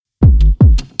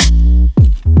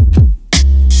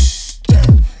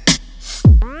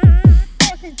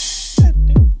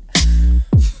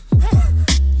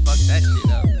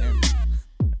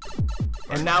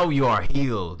Now you are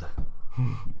healed.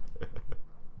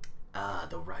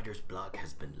 The writer's block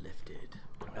has been lifted.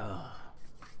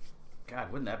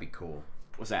 God, wouldn't that be cool?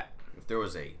 What's that? If there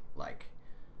was a,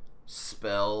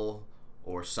 spell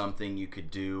or something you could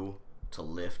do to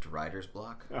lift writer's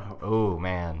block. Oh,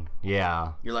 man.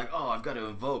 Yeah. You're like, I've got to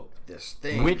invoke this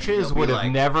thing. Witches would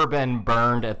have never been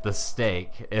burned at the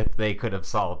stake if they could have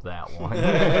solved that one.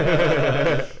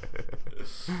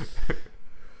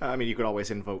 I mean, you could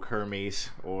always invoke Hermes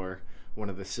or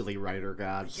one of the silly writer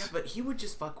gods. Yeah, but he would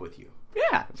just fuck with you.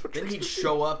 Yeah. That's what then he'd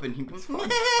show up and he'd be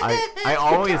I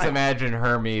always imagine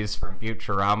Hermes from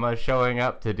Futurama showing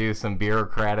up to do some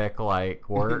bureaucratic,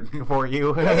 work for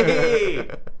you. Hey!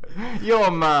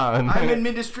 Yo, man. I'm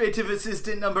administrative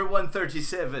assistant number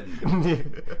 137.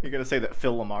 You're going to say that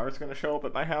Phil Lamar is going to show up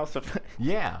at my house?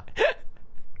 Yeah.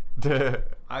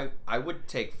 I would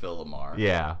take Phil Lamar.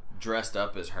 Yeah. Dressed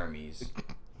up as Hermes,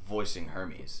 voicing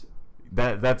Hermes.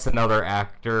 That's another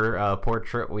actor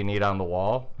portrait we need on the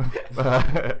wall.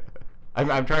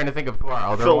 I'm trying to think of who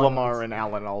our other Phil ones. Lamar and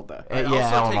Alan Alda. I'd yeah,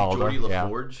 also Alan take Alda, Geordie yeah.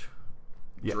 LaForge,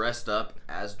 Yeah. dressed up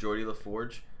as Geordie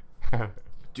LaForge,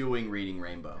 doing Reading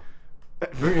Rainbow.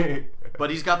 But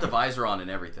he's got the visor on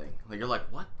and everything. You're like,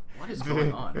 what is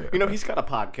going on? You know, he's got a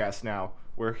podcast now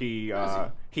where he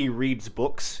reads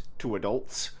books to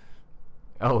adults.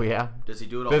 Oh, yeah. Does he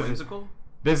do it all Does- whimsical?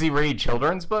 Does he read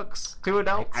children's books to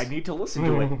adults? I need to listen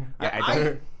to it.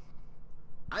 Yeah,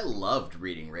 I loved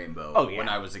Reading Rainbow when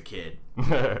I was a kid.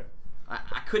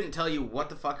 I couldn't tell you what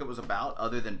the fuck it was about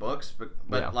other than books, but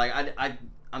Yeah.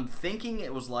 I'm thinking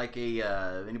it was like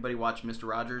a anybody watch Mr.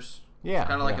 Rogers? Yeah,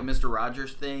 kind of like yeah. a Mr.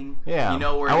 Rogers thing. Yeah. You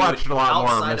know where I he watched would- a lot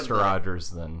more of outside Mr. Rogers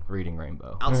than Reading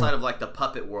Rainbow. Outside of the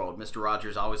puppet world, Mr.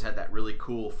 Rogers always had that really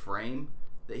cool frame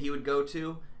that he would go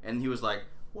to, and he was like,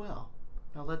 well,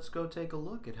 now let's go take a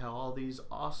look at how all these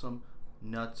awesome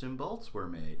nuts and bolts were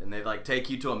made. And they take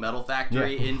you to a metal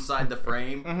factory inside the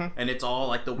frame, and it's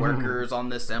all the workers on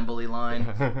the assembly line.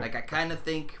 I kind of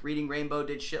think Reading Rainbow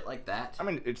did shit like that. I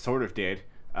mean, it sort of did.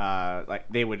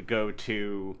 They would go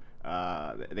to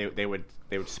they would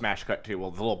smash cut to,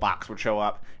 well, the little box would show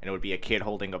up and it would be a kid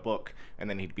holding a book, and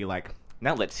then he'd be like,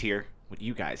 now let's hear what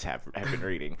you guys have been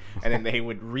reading. And then they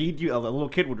would read you, the little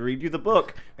kid would read you the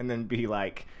book and then be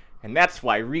like, and that's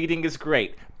why reading is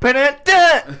great.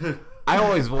 I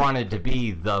always wanted to be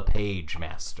the page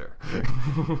master.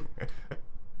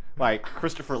 Like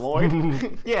Christopher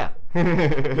Lloyd. Yeah.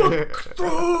 Look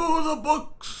through the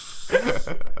books.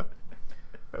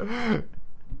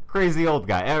 Crazy old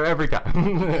guy every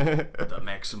time. The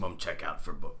maximum checkout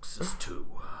for books is 2.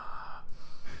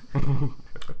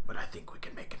 But I think we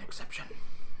can make an exception.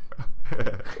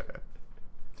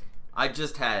 I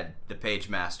just had the Page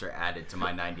Master added to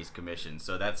my 90s commission,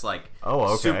 so that's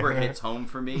super hits home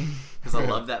for me, because I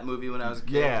loved that movie when I was a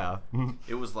kid. Yeah.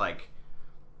 It was like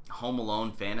Home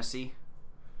Alone fantasy.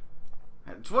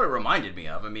 It's what it reminded me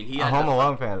of. I mean, he had Home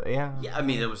Alone fan. Yeah. Yeah, I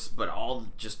mean, it was, but all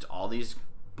these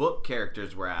book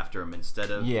characters were after him instead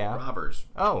of robbers.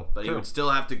 Oh, but he would still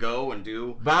have to go and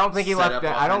do. But I don't think he set left.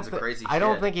 up all I don't. kinds of crazy I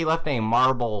don't shit. think he left any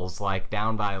marbles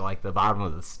down by the bottom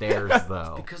of the stairs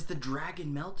though. Because the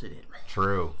dragon melted it.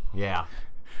 True. Yeah.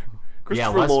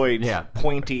 Christopher Lloyd's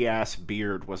pointy ass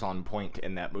beard was on point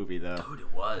in that movie, though. Dude,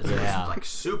 it was. Yeah. It was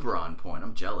super on point.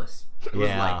 I'm jealous. It was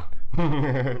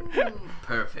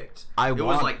perfect. It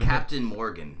was like Captain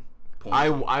Morgan.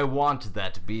 I want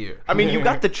that beard. I mean, you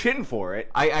got the chin for it.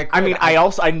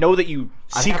 I know that you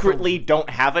secretly don't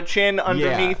have a chin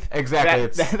underneath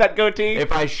that goatee.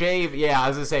 If I shave, I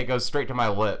was gonna say it goes straight to my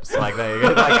lips.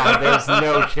 There's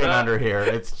no chin under here.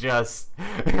 It's just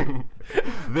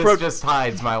this just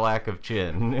hides my lack of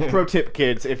chin. Pro tip,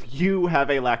 kids: if you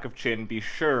have a lack of chin, be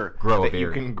sure that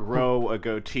you can grow a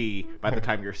goatee by the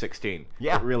time you're 16.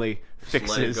 Yeah, it really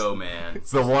fixes. Let it go, man.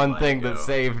 It's the one thing that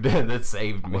saved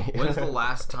me. When's the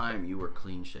last time you were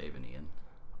clean shaven, Ian?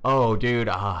 Oh, dude,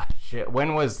 shit.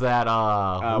 When was that?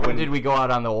 When did we go out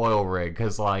on the oil rig?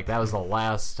 Because that was the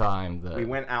last time that we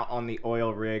went out on the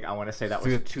oil rig. I want to say that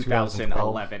was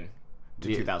 2011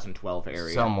 to 2012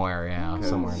 area. Somewhere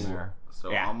in there.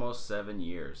 So almost 7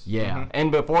 years. Yeah,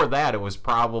 and before that, it was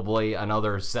probably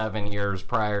another 7 years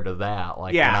prior to that.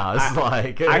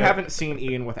 I haven't seen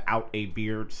Ian without a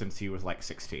beard since he was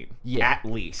 16. Yeah, at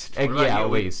least. At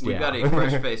least. We've got a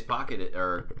fresh face pocket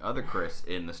or other Chris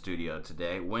in the studio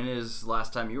today. When is the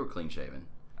last time you were clean shaven?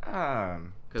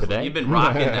 Because you've been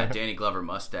rocking that Danny Glover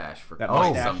mustache for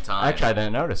quite some time. Actually, I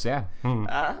didn't notice. Yeah.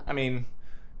 I mean,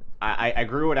 I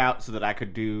grew it out so that I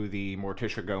could do the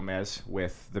Morticia Gomez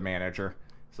with the manager,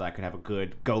 so I could have a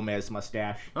good Gomez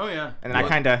mustache. Oh yeah, and then I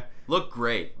kind of Look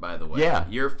great, by the way. Yeah,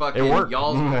 Your fucking it worked.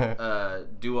 y'all's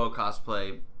duo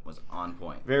cosplay was on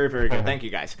point. Very, very good. Thank you,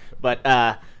 guys. But,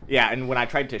 yeah, and when I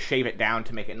tried to shave it down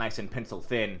to make it nice and pencil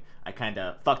thin, I kind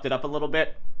of fucked it up a little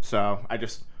bit. So I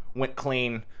just went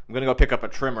clean. I'm going to go pick up a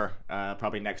trimmer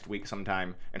probably next week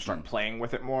sometime and start playing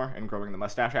with it more and growing the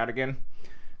mustache out again.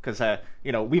 Because,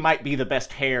 we might be the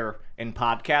best hair in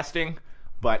podcasting,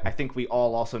 but I think we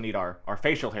all also need our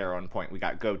facial hair on point. We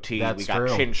got goatee, we got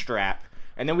true. chin strap,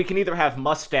 and then we can either have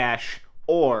mustache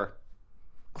or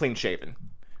clean shaven.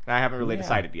 And I haven't really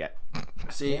decided yet.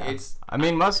 See, it's I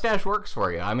mean, mustache works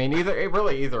for you. I mean,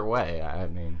 either way. I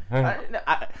mean,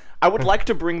 I would like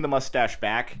to bring the mustache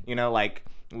back.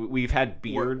 We've had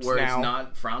beards where now. it's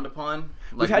not frowned upon,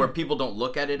 like had- where people don't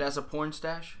look at it as a porn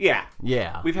stash. Yeah.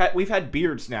 yeah. We've had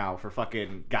beards now for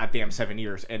fucking goddamn 7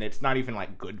 years, and it's not even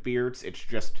like good beards. It's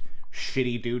just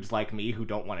shitty dudes like me who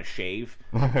don't want to shave,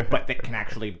 but that can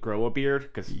actually grow a beard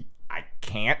because I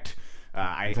can't.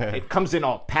 It comes in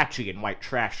all patchy and white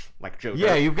trash like Joe.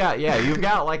 Yeah, Dirt. you've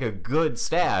got like a good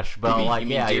stash, but You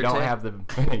mean you deer don't tag? have the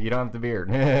beard.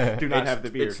 Do not have the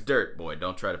beard. It's dirt, boy.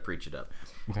 Don't try to preach it up.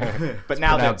 But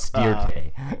now Pronounced that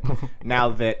deer now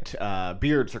that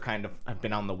beards are have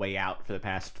been on the way out for the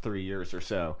past 3 years or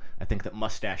so, I think that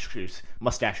mustaches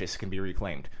can be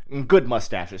reclaimed. Good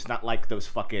mustaches, not like those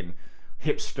fucking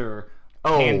hipster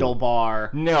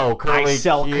handlebar. No, curly I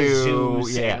sell Q,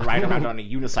 kazoos yeah. and ride around on a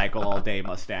unicycle all day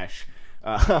mustache.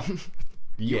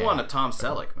 You want a Tom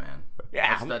Selleck, man.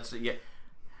 Yeah. That's yeah.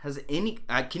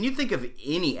 Can you think of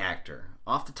any actor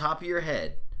off the top of your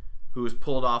head who has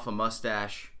pulled off a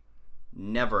mustache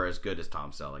never as good as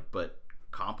Tom Selleck, but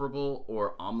comparable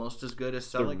or almost as good as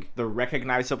Selleck? the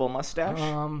recognizable mustache.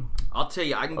 I'll tell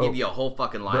you, I can give you a whole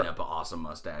fucking lineup of awesome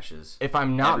mustaches. If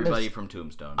I'm not Everybody from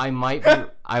Tombstone. I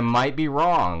might be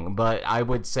wrong, but I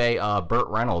would say Burt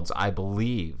Reynolds. I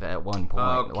believe at one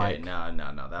point. Okay,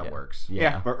 no, that works.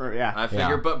 yeah. I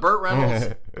figure, but Burt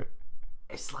Reynolds,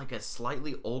 it's like a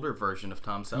slightly older version of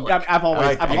Tom Selleck. Yeah, I've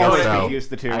always confused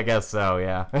the two. I guess so.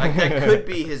 Yeah. Like, that could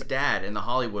be his dad in the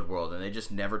Hollywood world, and they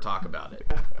just never talk about it.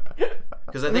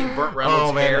 Because I think Burt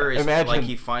Reynolds' hair is like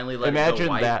he finally let it go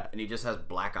white, and he just has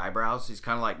black eyebrows. He's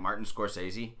kind of like Martin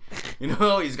Scorsese.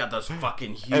 He's got those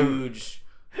fucking huge.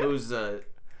 Who's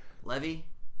Levy?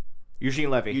 Eugene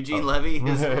Levy. Levy.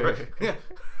 What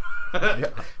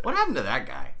happened to that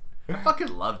guy? I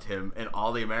fucking loved him in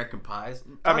all the American Pies.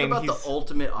 Talk about the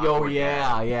ultimate awkward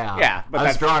dad. Yeah, but I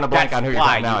was drawing a blank on who you're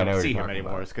talking about. I know you who don't see you're him talking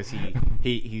anymore. about. Is because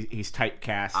he's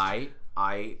typecast.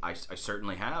 I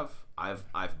certainly have.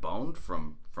 I've boned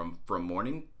from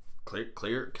morning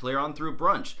clear on through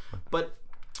brunch. But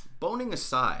boning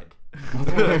aside,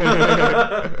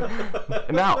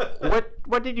 Now,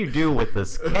 what did you do with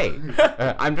this cake?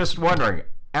 I'm just wondering.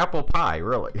 Apple pie,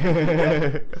 really?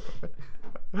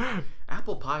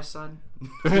 apple pie, son.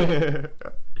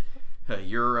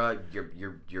 Your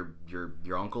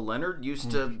Uncle Leonard used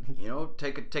to,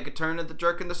 take a turn at the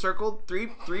jerk in the circle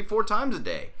 4 times a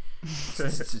day.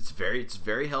 It's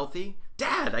very healthy.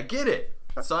 Dad, I get it.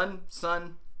 Son.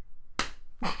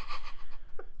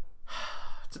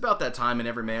 It's about that time in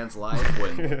every man's life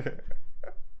when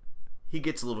he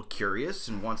gets a little curious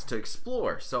and wants to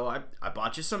explore. So I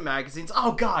bought you some magazines.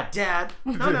 Oh God, Dad!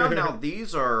 No.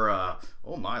 These are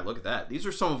oh my, look at that. These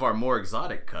are some of our more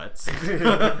exotic cuts. Oh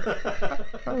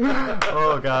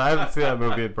God, I haven't seen that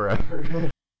movie in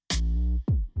forever.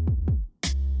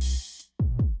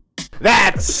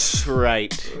 That's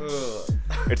right.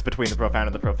 It's Between the Profound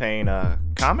and the Profane,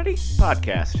 comedy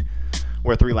podcast,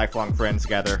 where 3 lifelong friends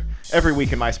gather every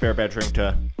week in my spare bedroom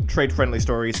to trade friendly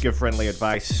stories, give friendly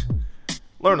advice,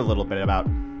 learn a little bit about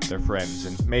their friends,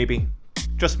 and maybe,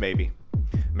 just maybe,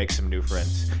 make some new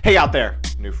friends. Hey out there,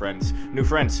 new friends,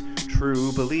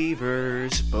 true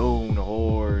believers, bone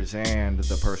whores, and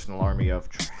the personal army of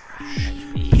trash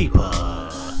people.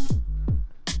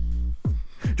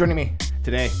 Joining me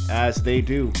today, as they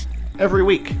do every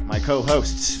week, my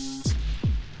co-hosts.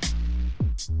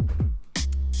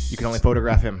 You can only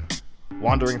photograph him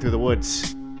wandering through the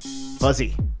woods,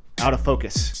 fuzzy, out of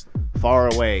focus,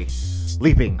 far away,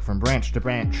 leaping from branch to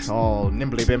branch, all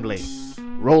nimbly-bimbly,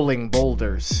 rolling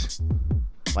boulders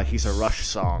like he's a Rush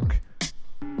song.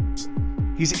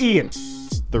 He's Ian,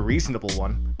 the reasonable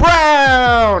one.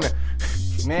 Brown!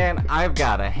 Man, I've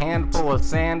got a handful of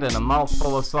sand and a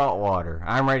mouthful of salt water.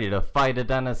 I'm ready to fight a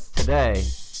dentist today.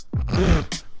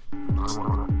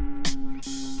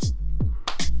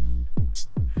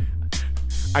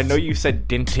 I know you said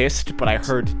dentist, but I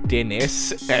heard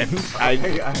Dennis, and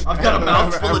I've got a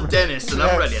mouthful of Dennis, and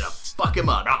I'm ready to fuck him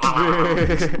up.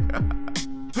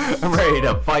 I'm ready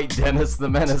to fight Dennis the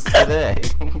Menace today.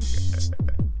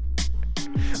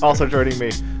 Also joining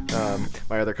me,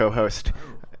 my other co-host.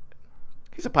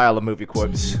 He's a pile of movie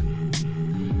quotes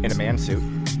in a man suit.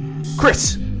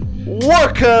 Chris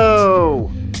Warco!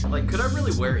 Like, could I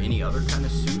really wear any other kind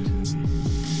of suit?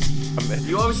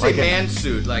 You always say Like man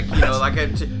suit, like, you know, like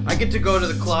I get to go to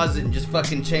the closet and just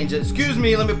fucking change it. Excuse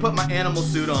me, let me put my animal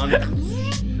suit on.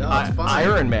 No, it's fine.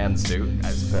 Iron Man suit, I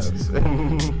suppose.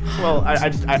 Well,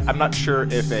 I'm not sure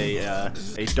if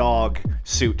a dog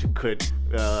suit could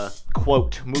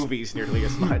quote movies nearly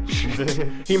as much.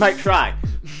 He might try.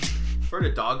 Heard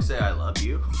a dog say I love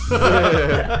you?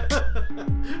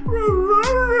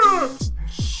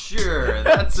 Sure,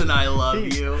 that's an I love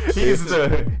you. He's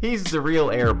the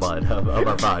real Air Bud of our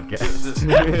podcast.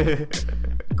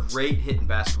 Great hitting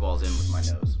basketballs in with my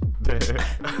nose.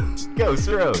 Go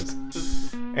Rose.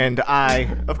 And I,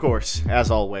 of course, as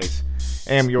always,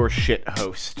 am your shit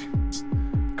host.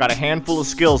 Got a handful of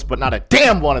skills, but not a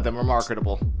damn one of them are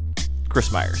marketable.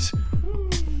 Chris Myers.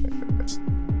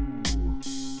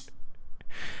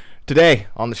 Today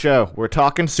on the show, we're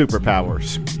talking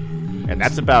superpowers. And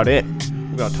that's about it.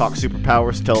 We're going to talk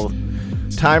superpowers till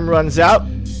time runs out.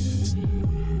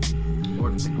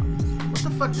 What the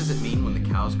fuck does it mean when the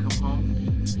cows come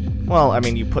home? Well, I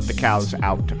mean, you put the cows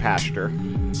out to pasture.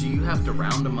 Do you have to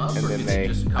round them up, And or then do they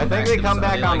just come I think back they come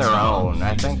themselves? back on Like, their oh, own.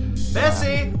 I think.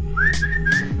 Bessie!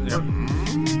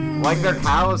 Like they're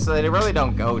cows, so they really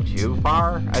don't go too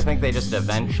far. I think they just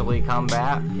eventually come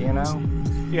back, you know?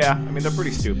 Yeah, I mean, they're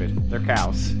pretty stupid. They're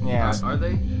cows. Yeah. Are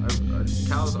they? Are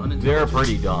cows unintelligent? They're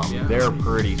pretty dumb. Yeah. They're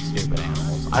pretty stupid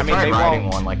animals. I I mean, tried they riding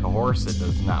won't- one like a horse. It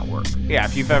does not work. Yeah,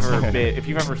 if you've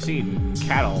ever seen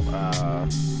cattle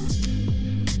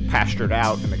pastured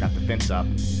out and they got the fence up,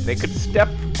 they could step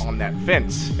on that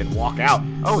fence and walk out.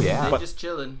 Oh yeah. They're But- just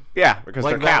chilling. Yeah, because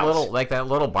like they're that cows. that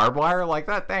little barbed wire, like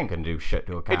that thing can do shit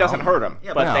to a cow. It doesn't hurt them.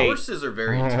 Yeah, but but they. horses are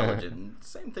very intelligent.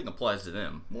 Same thing applies to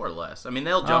them, more or less. I mean,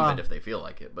 they'll jump it if they feel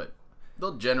like it, but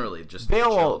they'll generally just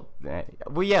chill.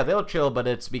 They'll chill, but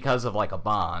it's because of like a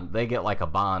bond. They get like a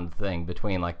bond thing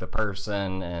between like the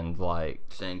person and like.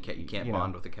 Saying you can't you know.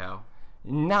 bond with a cow.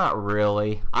 Not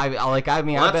really. I mean, Well, I've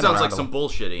that been sounds around like some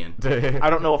bullshit, Ian. I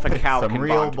don't know if a cow some can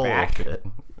real bond back. bullshit.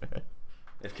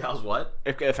 If cows what?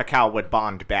 If a cow would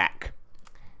bond back.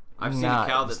 I've seen Not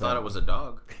a cow that so. thought it was a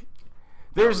dog.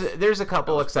 There's a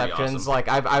couple that was pretty exceptions. awesome. Like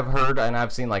I've heard and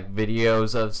I've seen like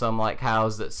videos of some like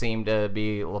cows that seem to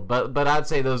be, but I'd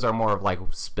say those are more of like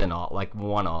spin-off, like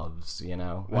one-offs, you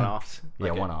know. One-offs. Yeah,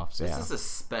 Like one-offs. This Yeah. is a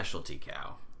specialty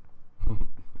cow.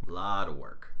 Lot of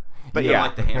work. But You know, yeah.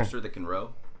 like the hamster that can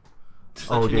row.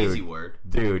 Such Oh, an dude. easy word.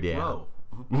 Dude, yeah. Row.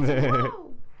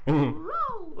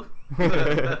 Row.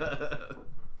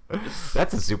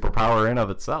 That's a superpower in of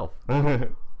itself.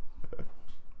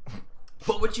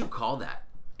 What would you call that?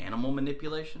 Animal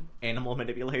manipulation? Animal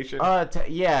manipulation.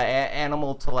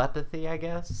 Animal telepathy, I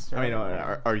guess. I mean,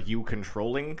 are you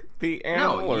controlling the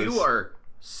animal? No, or you is- are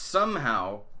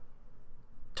somehow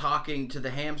talking to the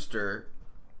hamster,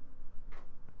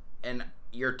 and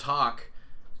your talk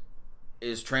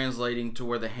is translating to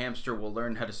where the hamster will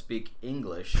learn how to speak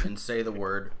English and say the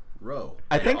word row.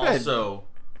 I And think that- also,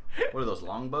 what are those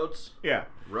longboats? Yeah.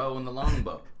 Row in the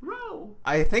longboat. Row.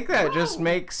 I think that just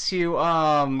makes you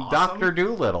Dr.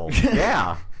 Doolittle.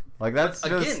 Yeah. Like that's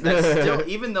Again, just that's still,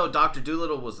 even though Dr.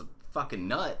 Doolittle was a fucking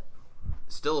nut,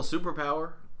 still a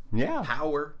superpower. yeah.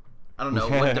 Power. I don't know.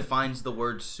 What defines the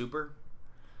word super?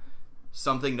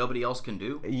 Something nobody else can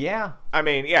do? Yeah. I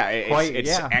mean, yeah, it's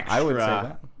yeah. extra. I would say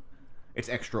that. It's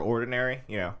extraordinary,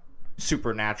 you know,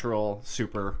 supernatural,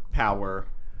 super power.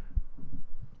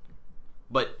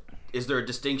 But is there a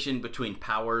distinction between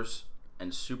powers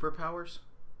and superpowers?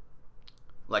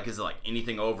 Like, is it like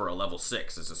anything over a level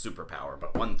 6 is a superpower,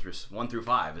 but 1 through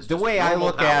 5 is The just way I normal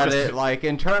look at powers? it, like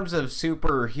in terms of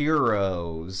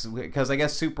superheroes, because I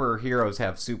guess superheroes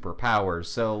have superpowers.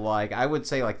 So, like, I would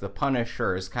say like the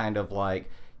Punisher is kind of like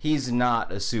he's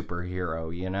not a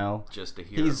superhero, you know. Just a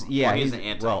hero. He's Well, he's he's an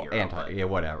anti-hero. but- yeah,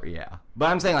 whatever, yeah. But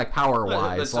I'm saying like power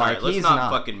wise, Let's, like let's he's not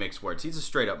fucking mix words. He's a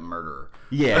straight up murderer.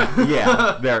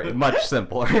 Yeah, very much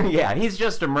simpler. Yeah, he's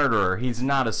just a murderer. He's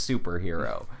not a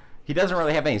superhero. He doesn't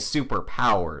really have any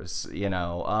superpowers, you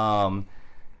know.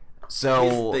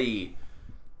 So He's the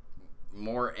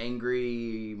more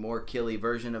angry, more killy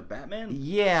version of Batman.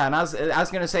 yeah, and I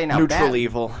was gonna say now Neutral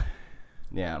evil.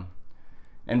 Yeah.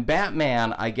 And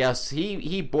Batman, I guess he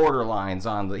really borderlines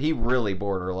on the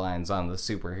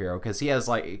superhero because he has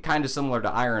like kind of similar to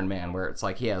Iron Man where it's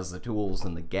like he has the tools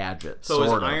and the gadgets. So is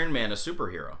sort of. Iron Man a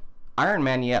superhero? Iron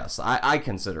Man, yes. I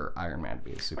consider Iron Man to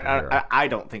be a superhero. I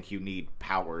don't think you need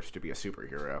powers to be a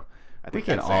superhero. I We think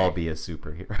can that's all be a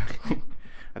superhero.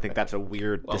 I think that's a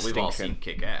weird Well, distinction. we've all seen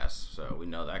Kick-Ass, so we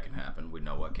know that can happen. We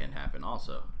know what can happen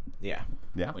also Yeah.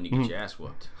 Yeah. when you get your ass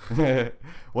whooped.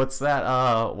 What's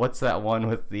that one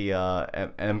with the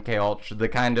MK Ultra, the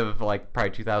kind of like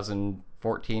probably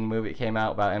 2014 movie that came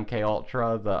out about MK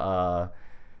Ultra,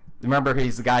 remember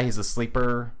he's a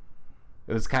sleeper.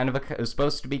 It was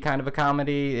supposed to be kind of a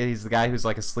comedy. He's the guy who's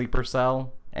like a sleeper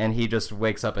cell and he just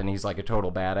wakes up and he's like a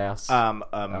total badass.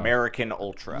 American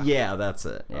Ultra. Yeah, that's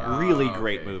it. Yeah. Really Oh,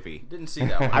 great okay. movie. Didn't see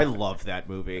that one. I love that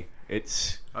movie.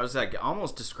 It's I was like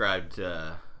almost described,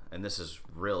 and this is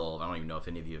real old. I don't even know if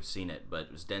any of you have seen it, but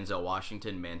it was Denzel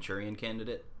Washington, Manchurian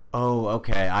Candidate. Oh,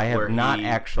 okay. I have Where not he-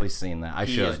 actually seen that. I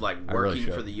He should. is like I really working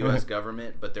should. for the U.S.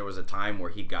 government, but there was a time where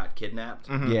he got kidnapped,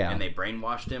 Yeah. and they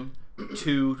brainwashed him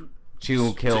to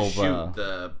To kill shoot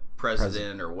the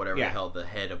president or whatever Yeah. the hell, the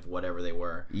head of whatever they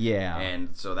were. Yeah. And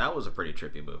so that was a pretty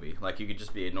trippy movie. Like you could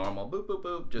just be a normal boop boop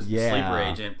boop, just Yeah. sleeper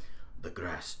agent. The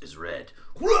grass is red.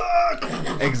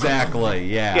 Exactly.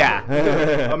 Yeah.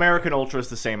 yeah. American Ultra is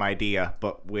the same idea,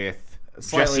 but with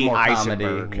Slightly Jesse more comedy,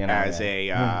 Eisenberg you know, as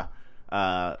yeah.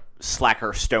 a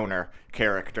slacker stoner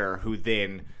character who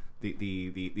then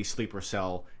the sleeper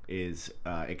cell is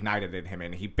ignited in him,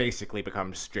 and he basically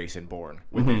becomes Jason Bourne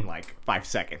within like 5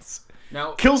 seconds.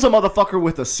 Now, Kills a motherfucker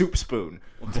with a soup spoon.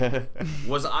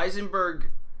 was Eisenberg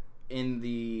in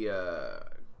the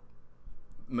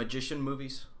Magician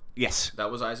movies? Yes. That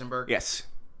was Eisenberg? Yes.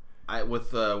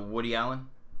 With Woody Allen?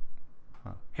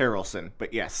 Harrelson,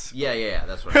 but yes. Yeah,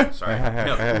 that's what I'm sorry.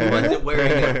 No,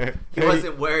 he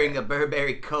wasn't wearing a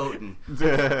Burberry coat and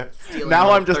stealing Now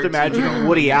like I'm just 13 imagining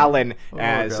Woody Allen Oh,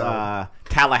 as God.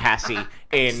 Tallahassee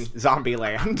in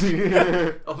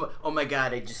Zombieland. Oh my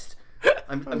god,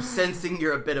 I'm sensing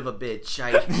you're a bit of a bitch.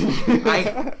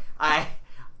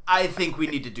 I think we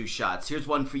need to do shots. Here's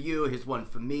one for you, here's one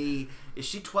for me. Is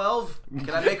she 12?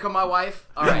 Can I make her my wife?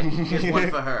 Alright, here's one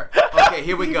for her. Okay,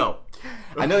 here we go.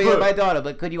 I know you're my daughter,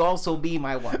 but could you also be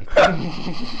my wife?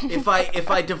 If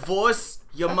I divorce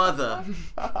your mother,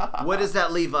 where does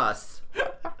that leave us?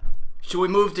 Should we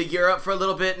move to Europe for a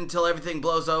little bit until everything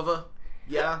blows over?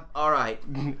 Yeah? Alright.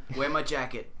 Wear my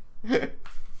jacket.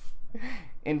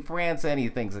 In France,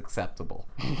 anything's acceptable.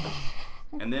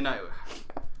 And then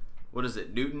what is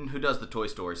it? Newton? Who does the Toy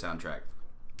Story soundtrack?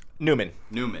 Newman.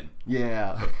 Newman.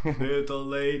 Yeah. There's a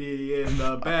lady in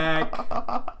the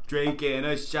back drinking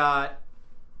a shot.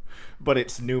 But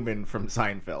it's Newman from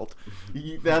Seinfeld.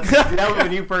 That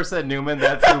when you first said Newman,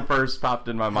 that's who first popped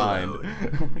in my mind.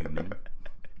 Newman.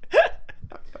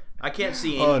 I can't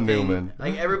see anything. Oh, Newman.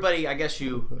 Like everybody, I guess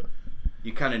you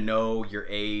kind of know your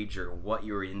age or what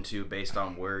you were into based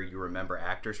on where you remember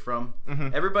actors from.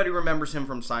 Everybody remembers him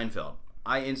from Seinfeld.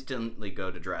 I instantly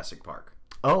go to Jurassic Park.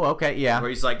 Oh, okay, yeah. Where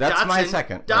he's like, that's Dotson, my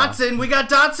second. Dotson, we got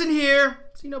Dotson here.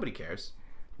 See, nobody cares.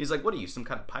 He's like, what are you, some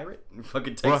kind of pirate? And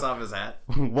fucking takes off his hat.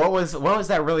 Yeah. What was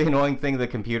that really annoying thing the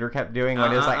computer kept doing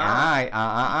when it was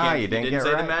like, you didn't get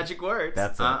say right. the magic words.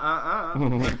 That's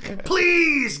it.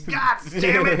 Please, god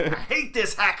damn it, I hate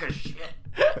this hacker shit.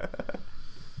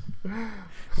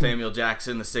 Samuel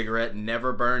Jackson, the cigarette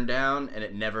never burned down and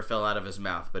it never fell out of his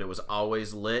mouth, but it was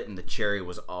always lit and the cherry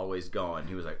was always gone.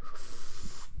 He was like,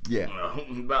 Yeah.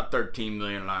 about 13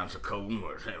 million lines of code.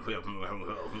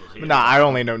 No, I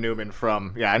only know Newman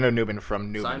from Newman.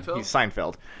 Seinfeld? He's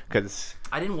Seinfeld because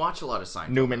I didn't watch a lot of Seinfeld.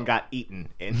 Newman though. got eaten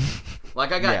in.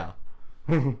 Like I got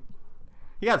Yeah.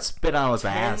 He got spit on with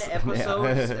 10 ass.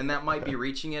 episodes, Yeah. and that might be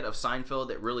reaching it, of Seinfeld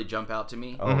that really jump out to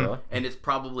me. Oh, really? And it's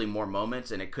probably more moments,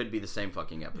 and it could be the same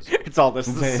fucking episode. It's all the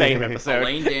same episode.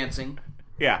 Elaine dancing.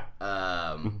 Yeah.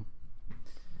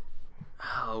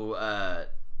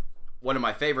 One of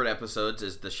my favorite episodes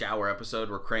is the shower episode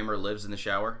where Kramer lives in the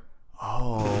shower.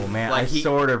 Oh man, Like I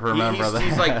sort of remember that.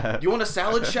 He's like, "Do you want a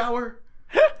salad shower?"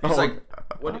 He's like,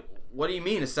 "What do you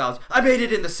mean a salad? I made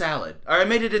it in the salad, or I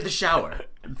made it in the shower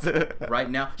right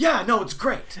now." Yeah, no, it's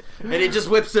great. And it just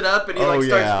whips it up, and he starts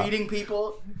yeah. feeding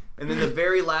people. And then the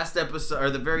very last episode,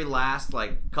 or the very last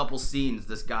couple scenes,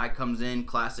 this guy comes in,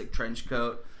 classic trench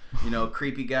coat,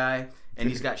 creepy guy, and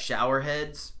he's got shower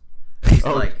heads. And he's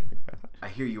like, "I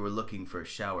hear you were looking for a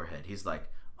shower head." He's like,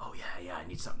 "Oh yeah, I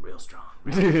need something real strong,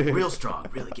 real strong,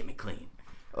 really get me clean."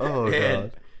 Oh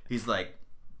And god. he's like,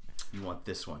 "You want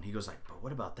this one?" He goes like, "But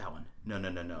what about that one?"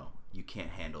 No. You can't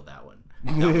handle that one.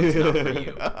 That one's not for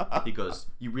you. He goes,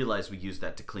 "You realize we use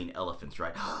that to clean elephants,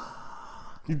 right?"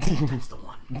 That's the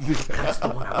one. That's the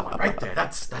one I want right there.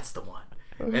 That's the one.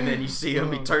 And then you see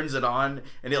him, he turns it on,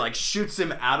 and it shoots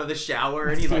him out of the shower,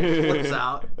 and he flips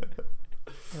out.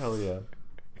 Hell yeah.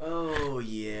 Oh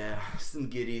yeah, some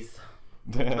giddies.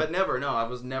 But never. No, I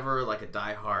was never like a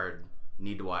diehard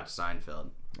need to watch Seinfeld.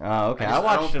 Oh, okay. I don't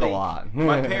watched it a think- lot.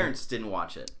 My parents didn't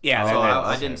watch it. Yeah, so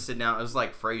I okay. didn't sit down. It was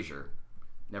like Frasier.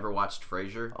 Never watched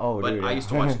Frasier. Oh, but dude, I yeah. used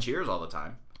to watch Cheers all the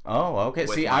time. Oh, okay.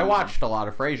 With See, my I mom. watched a lot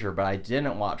of Frasier, but I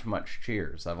didn't watch much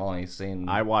Cheers. I've only seen.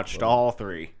 I watched all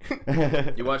three.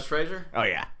 You watched Frasier? Oh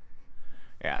yeah,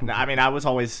 yeah. No, I mean, I was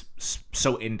always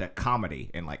so into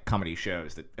comedy and like comedy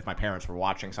shows that if my parents were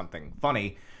watching something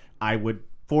funny, I would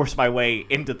force my way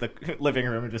into the living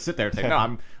room and just sit there and say,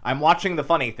 "No, I'm watching the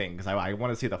funny thing because I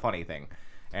want to see the funny thing."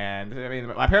 And I mean,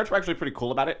 my parents were actually pretty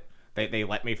cool about it. They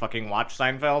let me fucking watch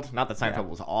Seinfeld. Not that Seinfeld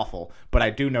was awful, but I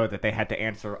do know that they had to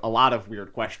answer a lot of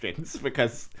weird questions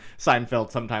because Seinfeld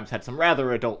sometimes had some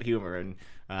rather adult humor. And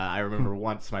I remember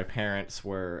once my parents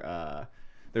were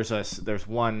there's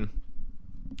one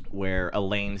where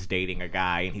Elaine's dating a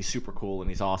guy and he's super cool and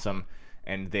he's awesome,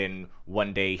 and then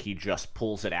one day he just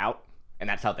pulls it out, and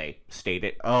that's how they state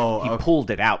it. Oh, he okay. pulled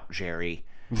it out, Jerry.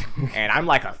 And I'm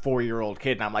like a 4-year-old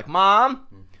kid, and I'm like, Mom,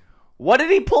 what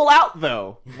did he pull out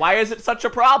though? Why is it such a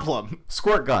problem?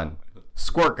 Squirt gun.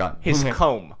 Squirt gun. His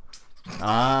comb.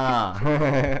 Ah.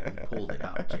 Pulled it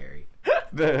out, Jerry.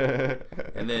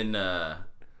 And then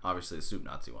obviously the Soup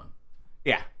Nazi one.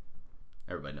 Yeah.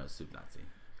 Everybody knows Soup Nazi.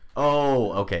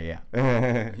 Oh, okay,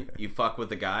 yeah. You fuck with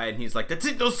the guy and he's like, "That's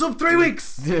it, no soup, 3 weeks."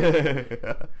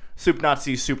 Soup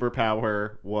Nazi's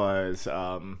superpower was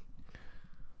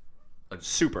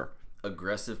super.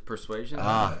 Aggressive persuasion.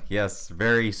 Ah, yes,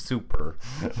 very super.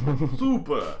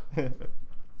 Super.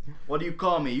 What do you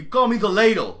call me? You call me the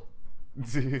ladle.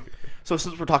 So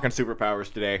since we're talking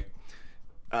superpowers today,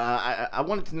 I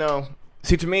wanted to know.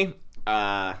 See, to me,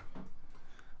 I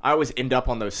always end up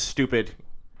on those stupid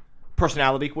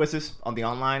personality quizzes on the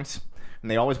onlines,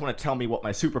 and they always want to tell me what my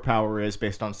superpower is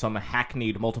based on some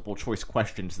hackneyed multiple choice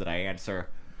questions that I answer.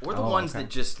 We're the Oh, ones okay.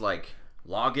 that just like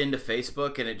log into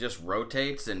Facebook and it just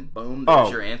rotates and boom,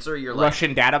 there's your answer. You're like,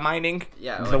 Russian data mining.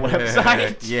 Yeah, The like- website. I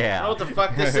don't know Yeah. what the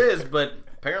fuck this is, but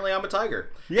apparently I'm a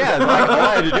tiger. Yeah, like, all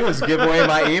I had to do was give away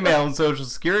my email and social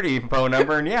security phone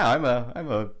number, and yeah, I'm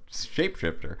a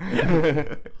shapeshifter.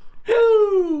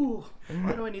 Woo!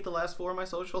 Why do I need the last 4 of my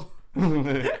social?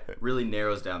 Really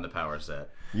narrows down the power set.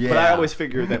 Yeah. But I always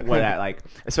figure that like,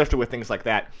 especially with things like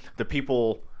that, the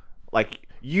people, like,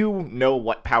 you know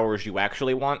what powers you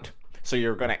actually want, so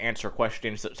you're going to answer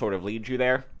questions that sort of lead you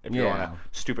there if you're on Yeah. a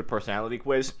stupid personality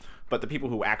quiz. But the people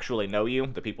who actually know you,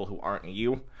 the people who aren't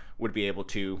you, would be able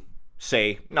to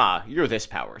say, nah, you're this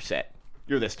power set.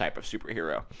 You're this type of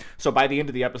superhero. So by the end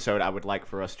of the episode, I would like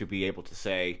for us to be able to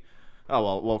say,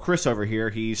 oh, well, Chris over here,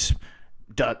 he's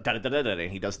da-da-da-da-da,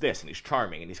 and he does this, and he's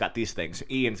charming, and he's got these things.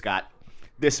 Ian's got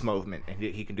this movement, and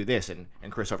he can do this, and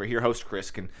Chris over here, host Chris,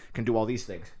 can do all these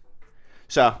things.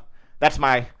 So that's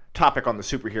my topic on the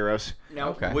superheroes. Now,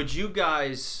 Okay. would you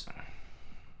guys...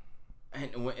 And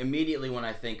immediately when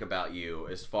I think about you,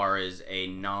 as far as a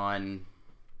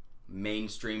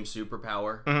non-mainstream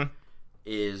superpower,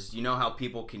 is, you know how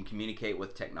people can communicate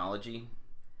with technology?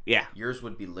 Yeah. Yours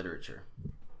would be literature.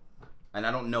 And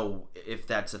I don't know if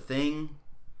that's a thing,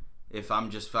 if I'm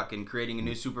just fucking creating a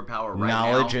new superpower right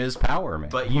now. Knowledge is power, man.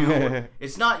 But you,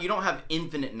 it's not, you don't have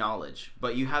infinite knowledge,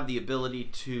 but you have the ability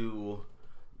to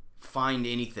find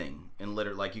anything in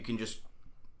literature. Like you can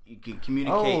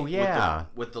communicate Oh, yeah.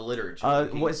 with the literature.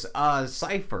 was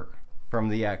Cypher from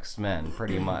the X-Men,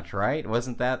 pretty much, right?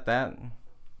 Wasn't that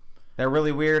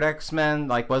really weird X-Men?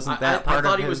 Like, wasn't that I part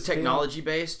thought of he was his field? technology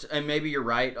based, and maybe you're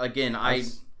right. Again, I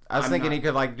was I'm thinking not- he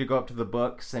could like go up to the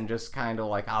books and just kind of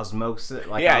like osmosis,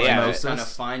 like Yeah, yeah,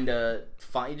 osmosis. kind of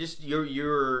find just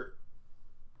your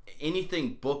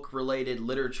anything book related,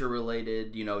 literature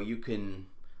related. You know, you can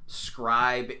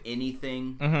scribe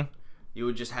anything. Mhm. You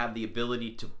would just have the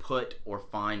ability to put or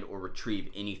find or retrieve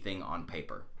anything on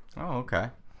paper. Oh, okay.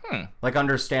 Like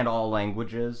understand all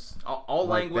languages. All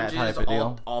Like that languages, type of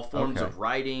deal? all forms Okay. of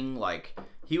writing. Like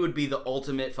he would be the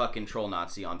ultimate fucking troll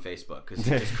Nazi on Facebook because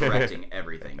he's just correcting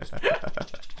everything.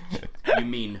 You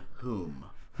mean whom?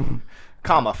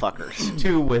 Comma fuckers.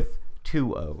 2 with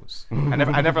 2 O's.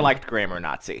 I never liked grammar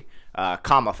Nazi.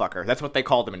 Comma fucker. That's what they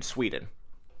called them in Sweden.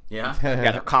 Yeah.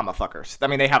 Yeah, they're comma fuckers. I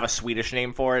mean, they have a Swedish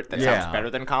name for it that Yeah. sounds better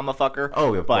than comma fucker.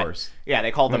 Oh, of but, course. Yeah,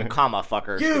 they call them comma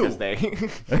fuckers You! because they.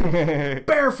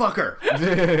 Bear fucker.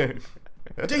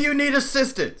 Do you need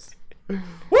assistance?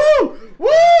 Woo!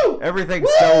 Woo! Everything's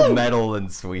so metal in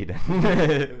Sweden.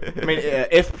 I mean,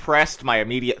 if pressed, my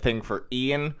immediate thing for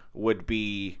Ian would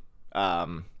be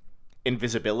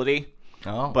invisibility.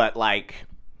 Oh. But like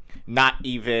not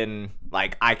even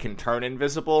like I can turn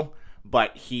invisible,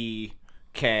 but he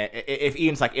if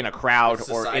Ian's like in a crowd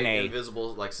or in a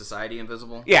invisible, like society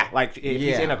invisible. Yeah, like if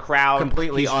he's in a crowd,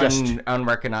 completely he's just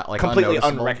unrecognizable, like completely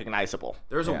unnoticeable. unrecognizable.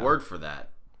 There's a word for that.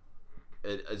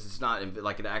 It's not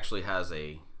like it actually has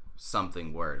a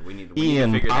something word. We need to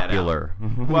figure popular.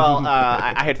 that out. Well,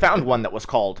 I had found one that was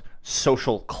called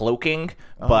social cloaking,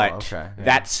 but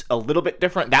that's a little bit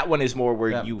different. That one is more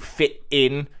where you fit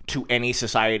in to any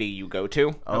society you go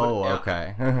to. Oh,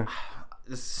 okay.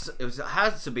 It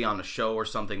has to be on a show or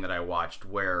something that I watched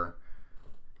where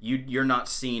you're not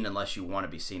seen unless you want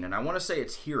to be seen. And I want to say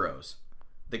it's Heroes.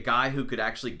 The guy who could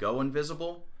actually go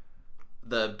invisible,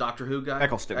 the Doctor Who guy.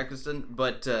 Eccleston.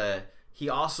 But he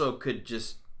also could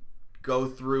just go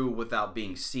through without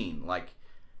being seen. Like,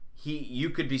 you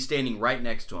could be standing right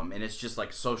next to him, and it's just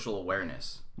like social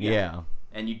awareness. Yeah.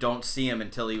 And you don't see him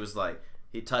until he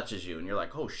touches you, and you're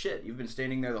like, oh shit, you've been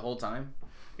standing there the whole time?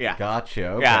 Yeah. Gotcha.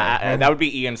 Okay. Yeah, that would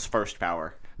be Ian's first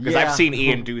power. Because I've seen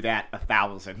Ian do that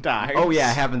 1,000 times. Oh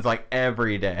yeah, it happens like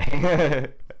every day.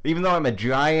 Even though I'm a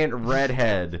giant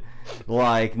redhead,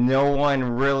 like no one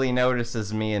really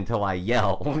notices me until I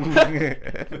yell.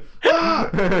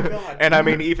 And I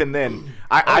mean, even then,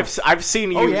 I've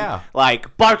seen you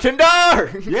like,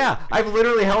 bartender. Yeah, I've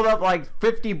literally held up like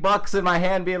 $50 in my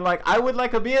hand, being like, "I would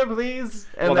like a beer, please,"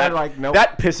 and they're like, "Nope."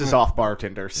 That pisses off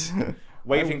bartenders.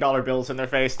 Waving dollar bills in their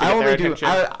face to get their attention.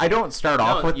 I don't start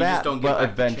off with that, just don't but get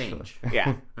eventually. change.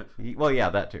 Yeah. Well, yeah,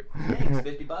 that too. Thanks,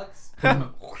 $50.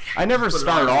 I never Put it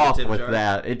start on off the tip with jar.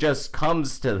 that. It just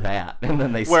comes to that, and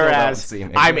then they still Whereas don't see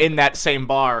me. I'm in that same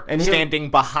bar, And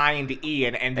standing behind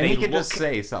Ian, and they he can look just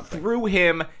say something. through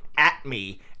him at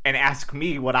me and ask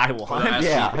me what I want.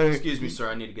 Yeah. Excuse me, sir.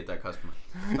 I need to get that customer.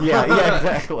 Yeah,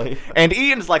 exactly. And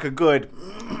Ian's like a good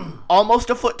almost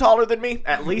a foot taller than me,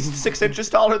 at least 6 inches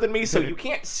taller than me, so you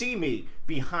can't see me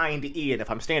behind Ian if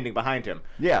I'm standing behind him.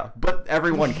 Yeah, but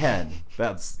everyone can.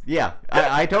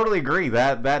 I totally agree.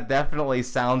 That definitely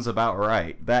sounds about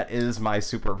right. That is my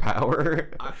superpower.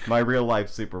 My real life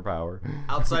superpower.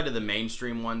 Outside of the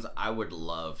mainstream ones, I would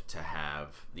love to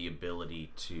have the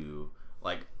ability to,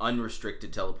 like,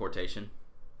 unrestricted teleportation.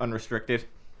 Unrestricted?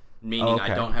 Meaning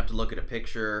I don't have to look at a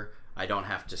picture. I don't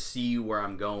have to see where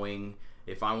I'm going.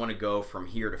 If I want to go from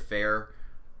here to Fair,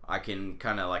 I can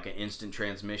kind of like an instant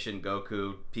transmission,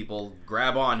 Goku, people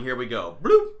grab on, here we go.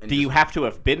 Bloop! Do you have to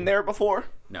have been there before?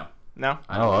 No. No?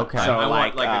 Okay. So I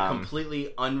want like a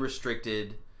completely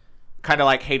unrestricted... Kind of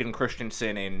like Hayden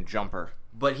Christensen in Jumper.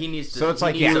 But he needs to. So it's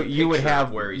like you would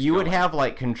have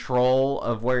like control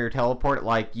of where you're teleport.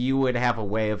 Like you would have a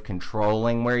way of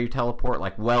controlling where you teleport.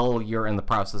 Like while you're in the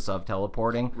process of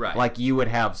teleporting, right? Like you would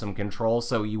have some control,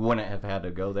 so you wouldn't have had to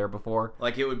go there before.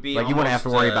 Like it would be like you wouldn't have to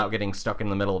worry about getting stuck in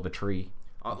the middle of a tree,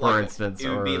 for instance. It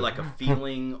would be like a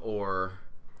feeling or.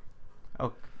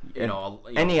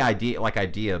 Any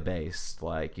idea based.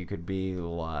 Like you could be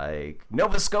like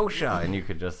Nova Scotia, and you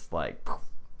could just like.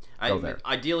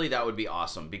 Ideally, that would be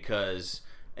awesome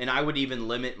and I would even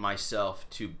limit myself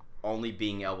to only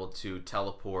being able to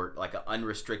teleport, like an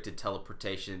unrestricted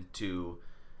teleportation to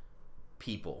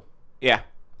people. Yeah.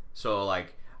 So,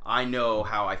 like, I know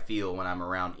how I feel when I'm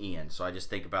around Ian, so I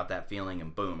just think about that feeling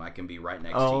and boom, I can be right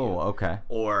next to you. Oh, okay.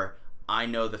 Or I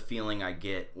know the feeling I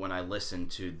get when I listen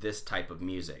to this type of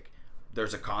music.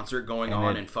 There's a concert going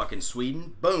on in fucking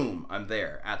Sweden, boom, I'm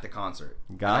there at the concert.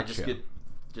 Gotcha. And I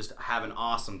just have an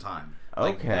awesome time.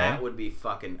 Okay. That would be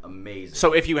fucking amazing.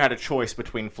 So if you had a choice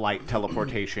between flight,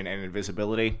 teleportation, and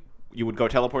invisibility, you would go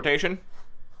teleportation?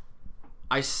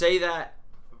 I say that,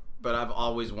 but I've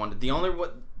always wanted...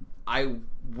 I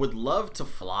would love to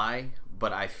fly,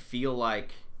 but I feel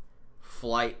like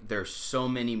flight, there's so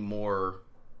many more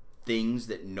things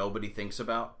that nobody thinks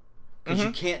about. Because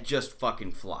you can't just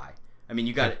fucking fly. I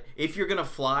mean, if you're going to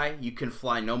fly, you can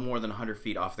fly no more than 100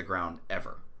 feet off the ground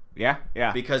ever. Yeah.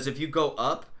 Because if you go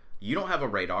up, you don't have a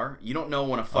radar. You don't know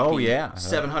when a fucking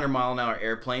 700-mile-an-hour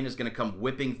airplane is going to come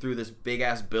whipping through this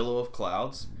big-ass billow of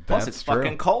clouds. Plus, it's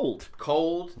fucking cold.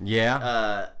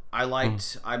 Yeah. I'm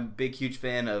a big, huge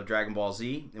fan of Dragon Ball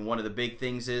Z, and one of the big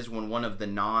things is when one of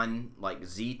the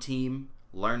Z team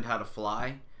learned how to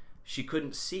fly, she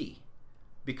couldn't see.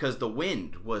 Because the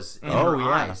wind was in her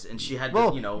eyes, and she had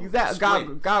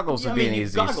to, goggles would be an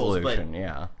easy solution,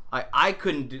 yeah. I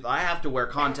couldn't do. I have to wear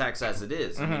contacts as it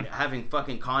is. I mean, having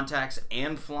fucking contacts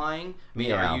and flying. I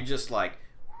mean, are you just like?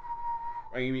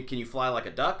 Can you fly like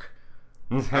a duck?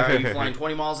 Are you flying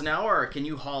 20 miles an hour, or can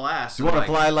you haul ass? You want to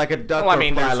fly like a duck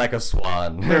or fly like a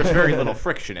swan? There's very little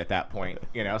friction at that point,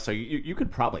 so you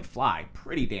could probably fly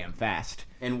pretty damn fast.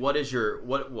 And what is your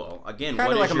again?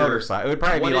 Kind of like a motorcycle. It would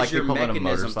probably be like the equivalent of a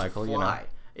motorcycle,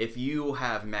 If you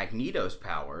have Magneto's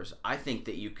powers, I think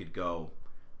that you could go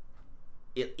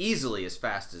easily as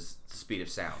fast as the speed of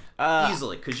sound.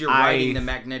 Easily, because you're I- riding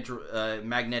the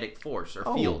magnetic force or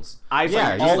fields. I've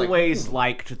Yeah, just like- always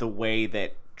liked the way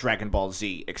that Dragon Ball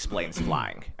Z explains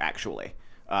flying, actually.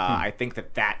 I think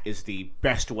that is the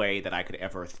best way that I could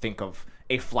ever think of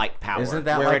a flight power. Isn't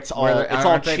that where like it's all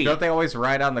chi? Don't they always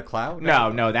ride on the cloud?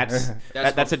 No, that's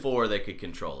That's a before they could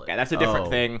control it. yeah, that's a different Oh,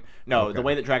 thing. No, okay. the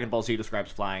way that Dragon Ball Z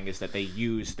describes flying is that they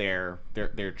use their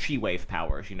chi wave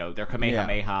powers. Their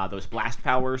Kamehameha, those blast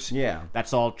powers. Yeah.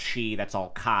 That's all chi. That's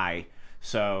all kai.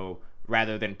 So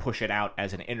rather than push it out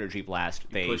as an energy blast,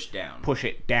 they push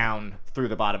it down through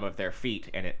the bottom of their feet,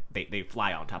 and they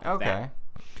fly on top of that. Okay.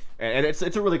 And it's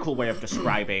a really cool way of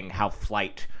describing how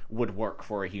flight would work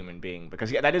for a human being, because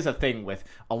that is a thing with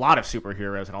a lot of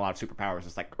superheroes and a lot of superpowers.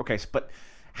 It's like, okay, but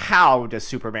how does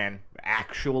Superman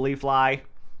actually fly?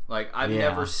 Like I've Yeah.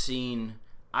 never seen.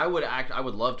 I would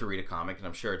love to read a comic, and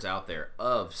I'm sure it's out there,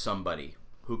 of somebody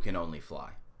who can only fly.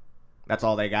 That's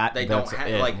all they got. They That's don't have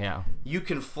it, like yeah. you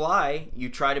can fly. You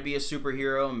try to be a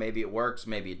superhero, and maybe it works,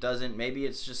 maybe it doesn't. Maybe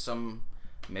it's just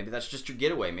maybe that's just your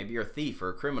getaway. Maybe you're a thief or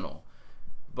a criminal.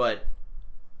 But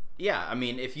yeah, I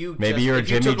mean, if you Maybe just, you're if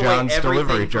you Jimmy took away John's everything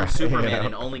delivery from driver, Superman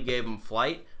and only gave him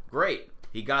flight, great.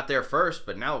 He got there first,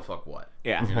 but now fuck what?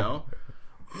 Yeah. You know?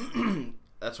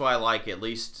 That's why I like at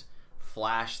least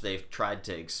Flash. They've tried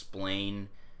to explain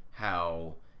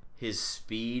how his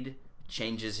speed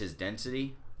changes his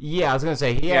density. Yeah, I was gonna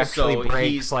say he Yeah, actually so breaks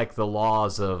he's- like the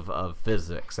laws of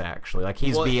physics. Actually, like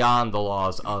he's Well, beyond the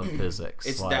laws of physics.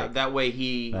 It's like, that way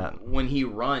when he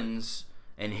runs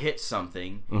and hits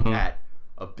something at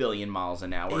 1 billion miles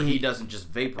an hour, he doesn't just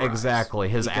vaporize. Exactly,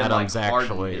 his He can, atoms harden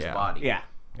actually, his yeah. body. Yeah.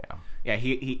 Yeah. Yeah,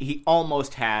 he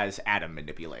almost has atom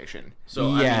manipulation.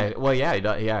 So yeah. I mean, Well,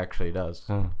 yeah, he actually does.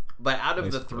 but out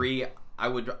of the three,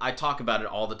 I talk about it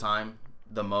all the time.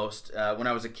 The most when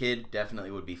I was a kid,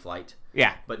 definitely would be flight.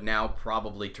 Yeah. But now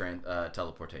probably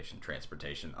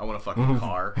transportation. I want a fucking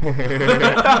car.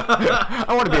 I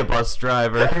want to be a bus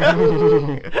driver.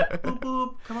 Boop,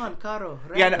 boop. Come on, caro.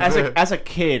 Yeah, and as a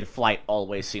kid, flight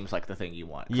always seems like the thing you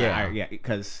want. Yeah. Yeah,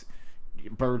 because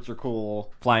birds are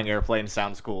cool, flying airplanes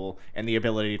sounds cool, and the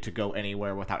ability to go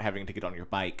anywhere without having to get on your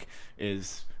bike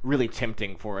is really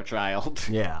tempting for a child.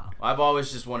 Yeah. I've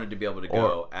always just wanted to be able to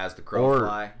go as the crow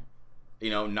fly.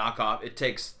 Knock off. It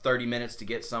takes 30 minutes to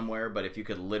get somewhere, but if you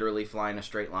could literally fly in a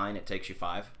straight line, it takes you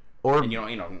 5. Or And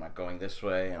I'm not going this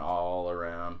way and all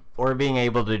around. or being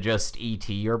able to just ET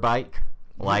your bike.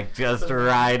 Like just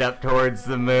ride up towards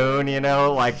the moon,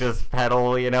 like just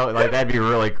pedal, like that'd be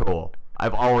really cool.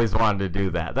 I've always wanted to do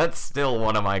that. That's still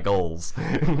one of my goals.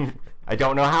 I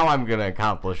don't know how I'm gonna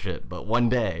accomplish it, but one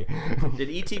day. Did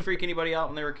E.T. freak anybody out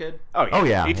when they were a kid? Oh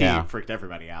yeah, yeah, E.T. yeah. freaked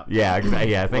everybody out. Yeah,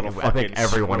 yeah. I think Little fucking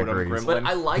everyone scrotum agrees. gremlin. But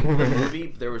I liked the movie.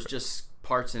 There was just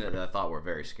parts in it that I thought were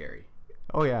very scary.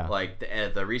 Oh yeah. Like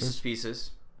the Reese's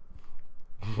Pieces,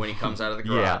 when he comes out of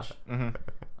the Yeah.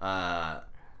 garage.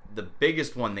 The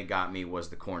biggest one that got me was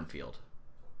the cornfield.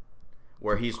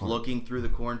 Where he's looking through the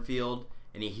cornfield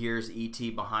and he hears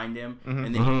E.T. behind him,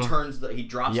 and then he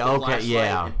drops Yeah, the okay, flashlight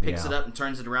yeah, and picks yeah. it up and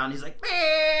turns it around. He's like,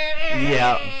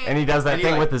 Yeah, and he does that And he,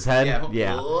 thing like, with his head.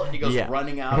 Yeah, he goes Yeah.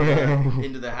 running out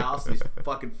into the house, and he's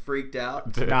fucking freaked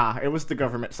out. Nah, it was the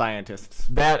government scientists.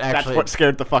 That That's actually, what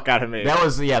scared the fuck out of me. that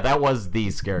was the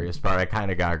scariest part. I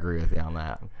kind of gotta agree with you on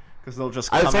that. Because they'll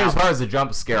just I would come say out. as far as the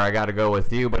jump scare, I gotta go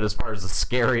with you. But as far as the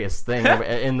scariest thing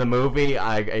in the movie,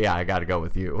 I gotta go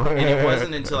with you. And it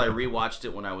wasn't until I rewatched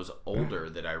it when I was older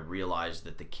that I realized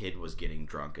that the kid was getting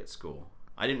drunk at school.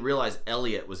 I didn't realize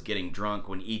Elliot was getting drunk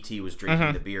when E.T. was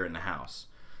drinking the beer in the house.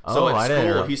 So Oh, I at didn't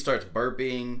school, know. he starts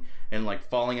burping and like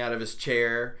falling out of his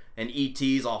chair, and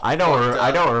E.T.'s all I fucked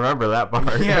up. don't remember that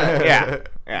part. Yeah.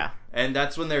 Yeah. And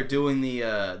that's when they're doing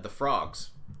the frogs.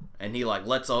 And he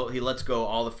lets go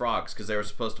all the frogs because they were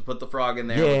supposed to put the frog in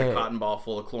there with Yeah. a cotton ball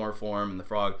full of chloroform, and the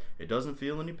frog, it doesn't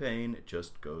feel any pain, it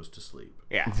just goes to sleep.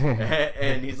 Yeah.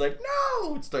 And he's like,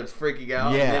 no! And starts freaking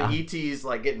out. Yeah. And then E.T.'s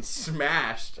like getting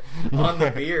smashed on the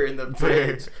beer in the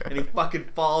fridge. And he fucking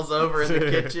falls over in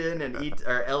the kitchen. And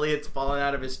Elliot's falling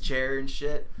out of his chair and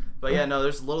shit. But yeah, no,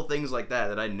 there's little things like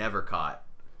that I never caught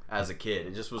as a kid.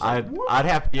 It just was like, I'd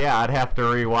have to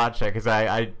rewatch that because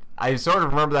I sort of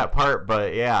remember that part,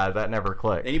 but yeah, that never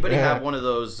clicked. anybody have one of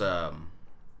those,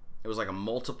 it was like a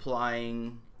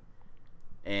multiplying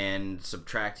and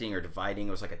subtracting or dividing.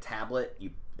 It was like a tablet.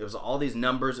 It was all these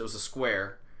numbers. It was a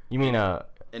square. You mean a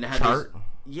And it had chart?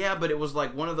 Yeah, but it was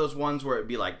like one of those ones where it'd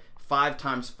be like 5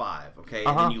 times 5, okay?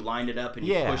 And then you lined it up and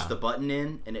you Yeah. push the button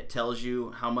in and it tells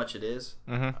you how much it is.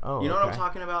 Oh, You know what I'm okay.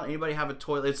 talking about? Anybody have a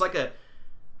toilet? It's like a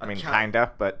I mean,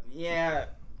 kinda, but yeah.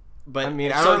 But I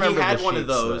mean, I so remember he had the one of sheets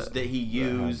those that- that he that had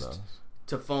used those.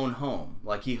 to phone home.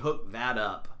 Like he hooked that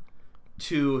up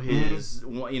to his, that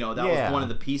was one of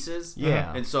the pieces.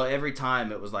 Yeah. And so every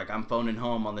time it was like I'm phoning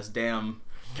home on this damn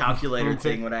calculator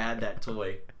thing when I had that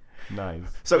toy. Nice.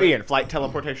 So Ian, flight,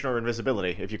 teleportation, or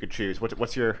invisibility, if you could choose.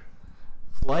 What's your...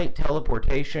 Flight,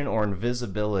 teleportation, or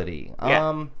invisibility?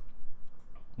 Yeah.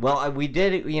 Well, we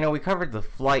did, we covered the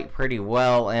flight pretty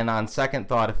well, and on second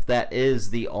thought, if that is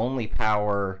the only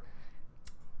power,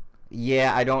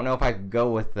 yeah, I don't know if I could go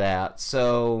with that.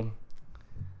 So,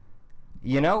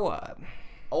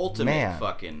 Ultimate Man.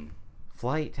 fucking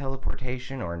flight,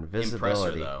 teleportation, or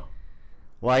invisibility. impressor, though.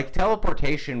 Like,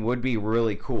 teleportation would be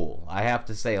really cool. I have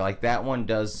to say, like, that one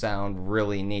does sound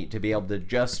really neat to be able to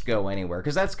just go anywhere.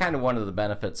 Because that's kind of one of the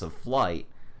benefits of flight.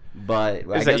 But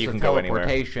I that guess you with can go anywhere.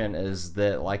 teleportation is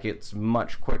that, like, it's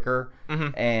much quicker.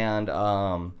 Mhm. And,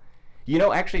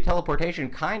 actually, teleportation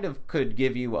kind of could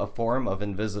give you a form of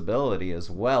invisibility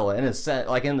as well. In a sense,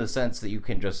 like, in the sense that you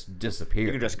can just disappear.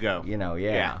 You can just go.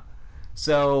 Yeah.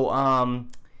 So,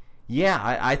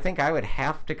 I think I would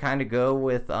have to kind of go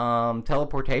with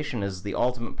teleportation as the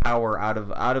ultimate power out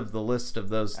of the list of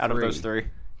those three. Out of those three.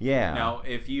 Yeah. Now,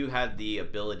 if you had the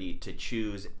ability to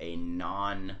choose a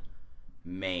non-main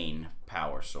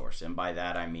power source, and by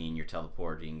that I mean you're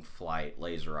teleporting, flight,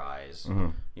 laser eyes,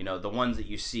 the ones that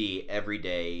you see every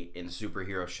day in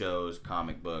superhero shows,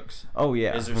 comic books. Oh,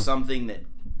 yeah. Is there something that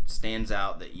stands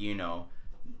out that you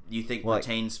think Like-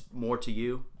 pertains more to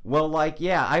you? Well,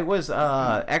 I was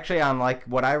actually on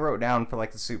what I wrote down for the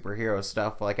superhero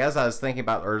stuff. Like as I was thinking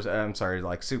about,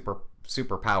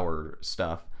 superpower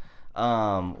stuff.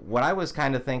 What I was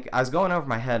kind of I was going over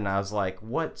my head and I was like,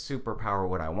 what superpower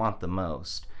would I want the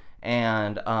most?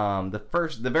 And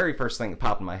the very first thing that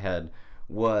popped in my head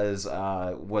was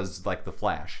like the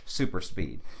Flash, super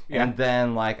speed. Yeah. And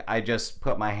then I just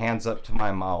put my hands up to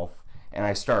my mouth and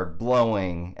I started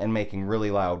blowing and making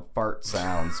really loud fart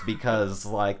sounds because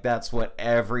that's what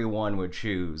everyone would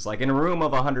choose. Like in a room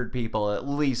of 100 people, at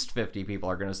least 50 people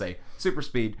are going to say super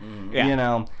speed.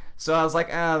 Yeah. So I was like,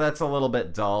 that's a little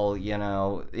bit dull,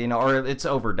 or it's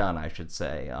overdone, I should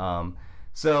say.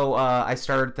 So I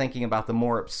started thinking about the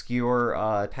more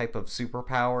obscure type of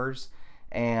superpowers,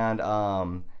 and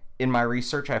in my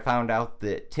research, I found out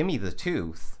that Timmy the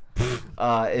Tooth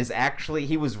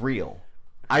he was real.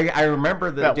 I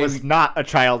remember That was not a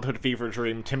childhood fever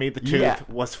dream. Timmy the Tooth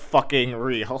was fucking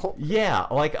real. Yeah,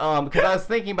 because I was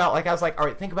thinking about, all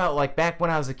right, think about, back when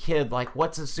I was a kid,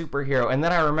 what's a superhero? And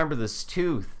then I remember this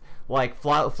tooth,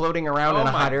 floating around in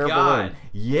a hot air balloon.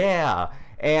 Yeah.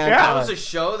 And That was a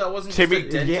show? That wasn't just Timmy- a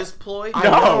dentist ploy? I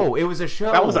know, it was a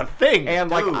show. That was a thing. And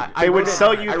Dude, I would wrote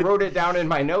sell you I the- wrote it down in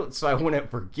my notes so I wouldn't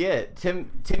forget.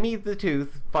 Timmy the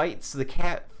Tooth fights the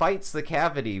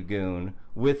cavity goon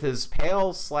with his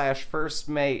pal/first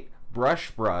mate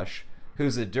Brush,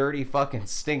 who's a dirty fucking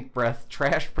stink breath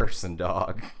trash person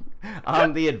dog,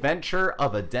 on the adventure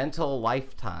of a dental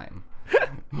lifetime.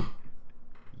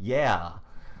 Yeah.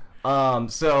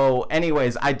 So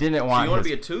anyways, I didn't want. So you want to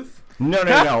his- be a tooth? No.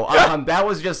 That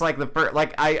was just the first.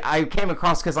 I came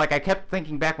across because I kept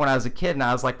thinking back when I was a kid, and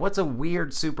I was like, "What's a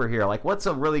weird superhero? What's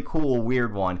a really cool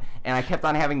weird one?" And I kept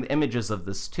on having the images of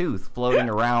this tooth floating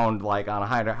around on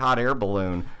a hot air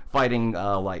balloon, fighting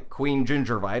Queen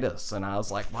Gingivitis, and I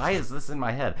was like, "Why is this in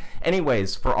my head?"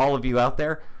 Anyways, for all of you out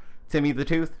there, Timmy the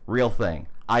Tooth, real thing.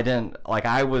 I didn't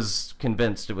I was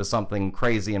convinced it was something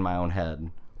crazy in my own head,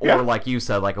 or like you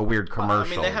said, a weird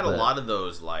commercial. I mean, they had a that- lot of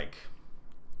those,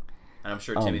 and I'm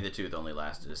sure Timmy the Tooth only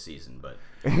lasted a season, but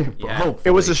yeah. Hopefully. It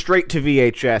was a straight to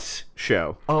VHS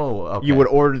show. Oh, okay. You would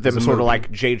order them It was a sort of movie.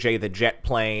 like JJ the Jet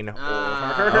Plane.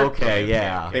 Okay,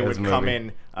 yeah. They it would was a come movie.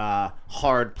 in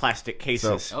hard plastic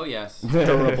cases. Oh yes.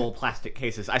 Durable plastic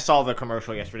cases. I saw the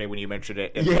commercial yesterday when you mentioned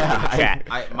it in, Yeah, in the chat.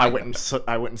 I went and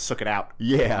sook it out.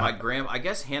 Yeah. I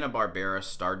guess Hanna-Barbera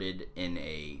started in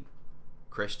a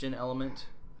Christian element,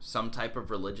 some type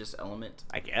of religious element,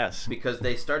 I guess. because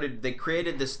they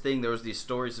created this thing. There was these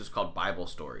stories. It was called Bible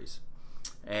stories,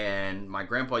 and my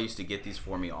grandpa used to get these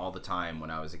for me all the time when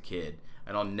I was a kid,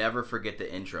 and I'll never forget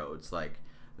the intro. It's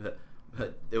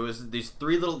there was these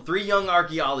three young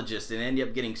archaeologists, and end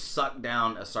up getting sucked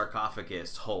down a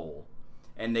sarcophagus hole,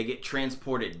 and they get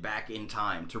transported back in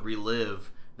time to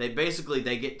relive. They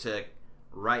get to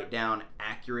write down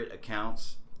accurate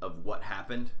accounts of what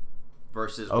happened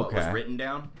versus what was Okay. written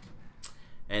down.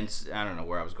 And I don't know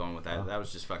where I was going with that. That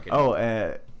was just fucking. Oh,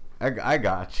 I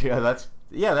got you.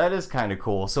 That is kind of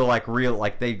cool. So real,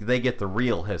 they get the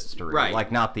real history,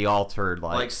 Right. not the altered,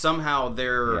 like somehow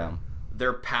their Yeah.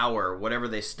 their power, whatever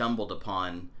they stumbled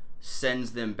upon,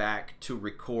 sends them back to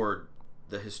record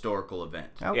the historical event.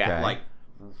 Okay. Yeah, Like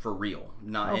for real.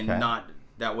 Not and Okay. not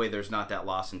that way there's not that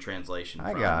loss in translation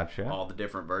I from gotcha. all the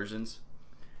different versions.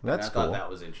 That's And I cool. thought that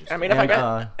was interesting. I mean, And,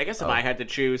 I guess if I had to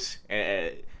choose,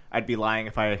 I'd be lying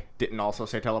if I didn't also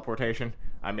say teleportation.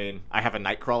 I mean, I have a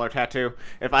Nightcrawler tattoo.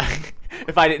 If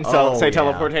I didn't say yeah.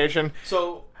 teleportation,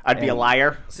 So I'd be a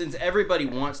liar. since everybody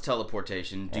wants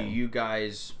teleportation,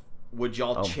 would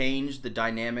y'all Oh. change the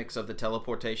dynamics of the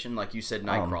teleportation? Like you said,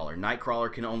 Nightcrawler.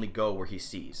 Nightcrawler can only go where he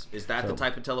sees. Is that the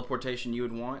type of teleportation you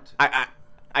would want?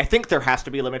 I think there has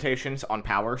to be limitations on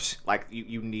powers. Like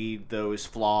you need those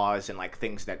flaws and like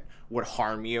things that would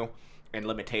harm you and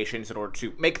limitations in order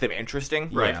to make them interesting.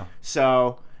 Right. Yeah.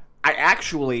 So I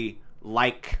actually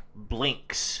like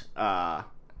Blink's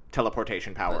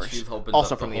teleportation powers. she opens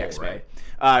Also up the from the hole, X-Men.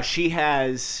 right? She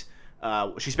has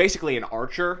she's basically an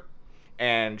archer,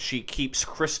 and she keeps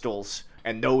crystals.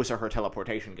 And those are her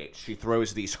teleportation gates. She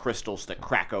throws these crystals that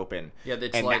crack open, Yeah,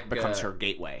 that's and like, that becomes her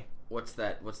gateway. What's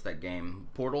that game?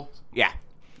 Portal? Yeah.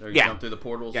 Or you Yeah. jump through the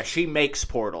portals? Yeah, she makes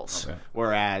portals, Okay.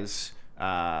 whereas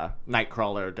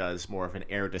Nightcrawler does more of an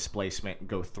air displacement,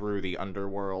 go through the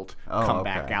underworld, come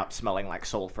back okay. out smelling like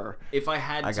sulfur. If I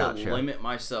had to gotcha. limit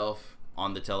myself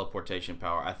on the teleportation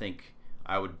power, I think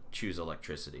I would choose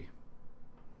electricity.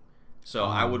 So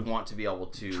I would want to be able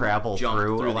to Travel jump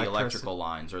through the electricity? electrical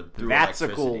lines or through That's a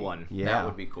electricity. cool one. Yeah. That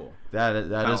would be cool. That Kind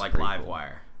is of like pretty Livewire.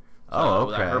 cool. Oh,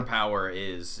 So okay. her power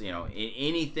is,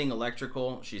 anything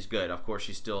electrical, she's good. Of course,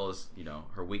 she still is,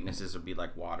 her weaknesses would be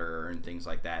like water and things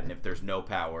like that. And if there's no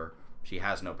power, she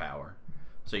has no power.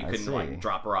 So you I couldn't, see. like,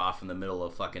 drop her off in the middle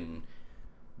of fucking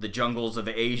the jungles of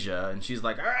Asia and she's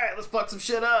like, all right, let's fuck some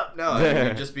shit up. No,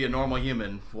 you'd just be a normal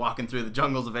human walking through the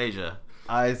jungles of Asia.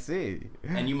 I see.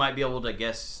 And you might be able to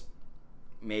guess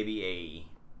maybe a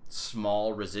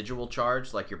small residual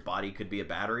charge, like your body could be a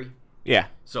battery. Yeah.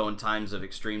 So in times of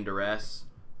extreme duress,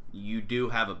 you do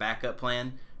have a backup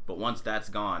plan, but once that's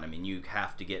gone, I mean, you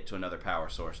have to get to another power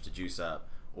source to juice up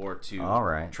or to All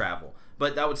right. travel.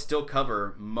 But that would still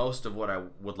cover most of what I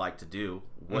would like to do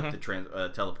with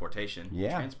the teleportation.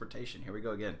 Yeah. Transportation. Here we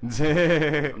go again.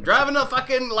 and I'm driving a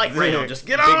fucking light rail. Just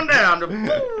get on down.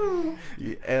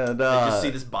 and Just see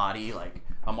this body, like,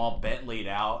 I'm all Bentley'd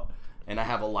out, and I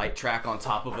have a light track on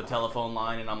top of a telephone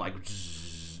line, and I'm like,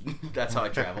 that's how I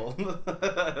travel.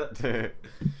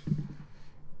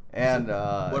 and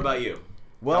What about you?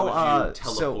 well, How would you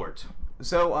teleport?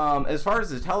 So, as far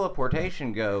as the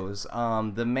teleportation goes,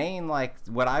 the main, like,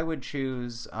 what I would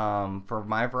choose, for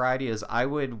my variety is I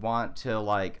would want to,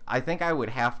 like, I think I would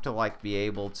have to, like, be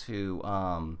able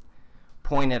to,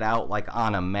 point it out, like,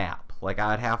 on a map. Like,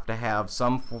 I'd have to have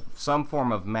some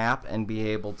form of map and be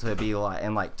able to be, like,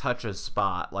 and, like, touch a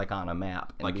spot, like, on a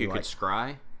map. And Like be you could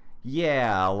scry?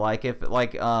 Yeah, like if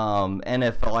and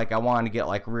if like I wanted to get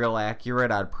like real accurate,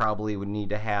 I'd probably would need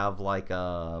to have like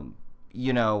a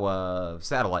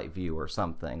satellite view or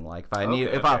something. Like if I need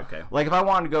Okay. like if I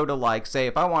wanted to go to like say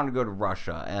if I wanted to go to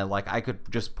Russia and like I could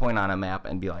just point on a map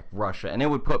and be like Russia and it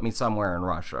would put me somewhere in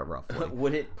Russia roughly.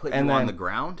 Would it put And you on then- the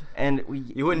ground? And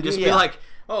You wouldn't just be yeah. like,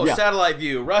 oh, Yeah. satellite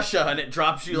view, Russia, and it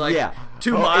drops you like Yeah.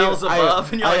 2 Oh, miles I-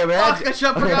 above, and you're I like, imagine- fuck, I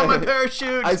should forgot my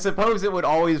parachute. I suppose it would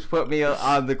always put me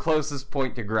on the closest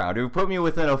point to ground. It would put me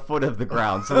within a foot of the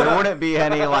ground, so there wouldn't be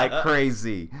any like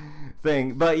crazy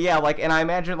thing. But yeah, like, and I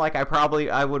imagine like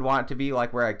I would want to be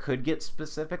like where I could get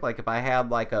specific. Like if I had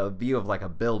like a view of like a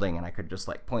building and I could just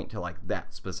like point to like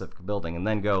that specific building and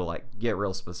then go like get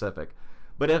real specific.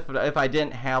 But if I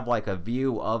didn't have like a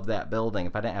view of that building,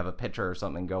 if I didn't have a picture or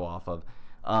something to go off of,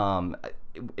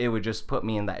 it would just put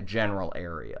me in that general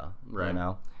area, Right. you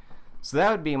know? So that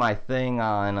would be my thing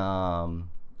on, on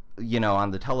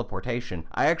the teleportation.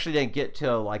 I actually didn't get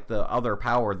to, like, the other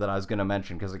power that I was going to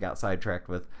mention because I got sidetracked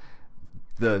with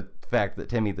the fact that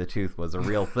Timmy the Tooth was a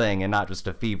real thing and not just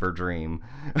a fever dream.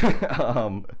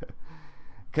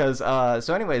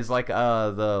 So anyways, like,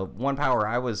 the one power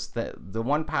I was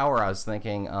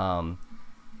thinking,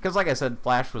 because like I said,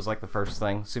 Flash was like the first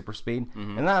thing, super speed,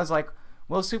 and then I was like,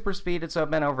 well, super speed, it's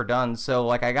been overdone. So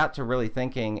like I got to really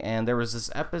thinking, and there was this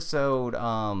episode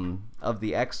of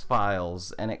the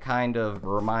X-Files, and it kind of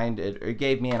it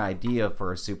gave me an idea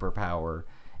for a superpower,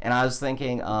 and I was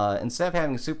thinking, instead of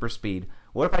having super speed,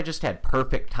 what if I just had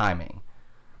perfect timing,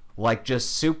 like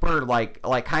just super like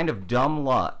kind of dumb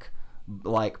luck.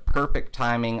 Like perfect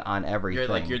timing on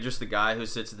everything. You're just the guy who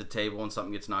sits at the table and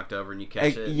something gets knocked over and you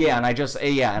catch it. Yeah, and I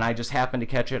just happen to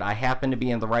catch it. I happen to be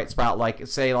in the right spot. Like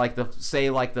say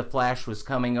the Flash was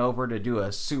coming over to do a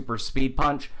super speed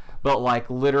punch, but like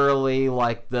literally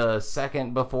like the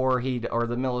second before or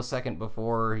the millisecond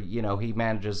before, you know, he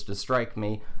manages to strike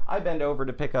me, I bend over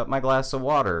to pick up my glass of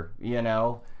water, you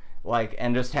know, like,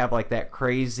 and just have like that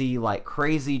crazy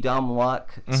dumb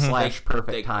luck / perfect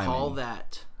They timing. call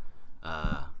that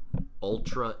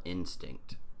ultra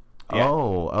instinct. Yeah.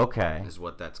 Oh, okay. Is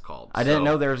what that's called. I didn't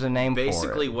know there was a name for it.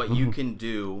 Basically, what you can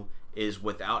do is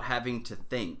without having to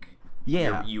think,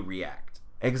 Yeah. you react.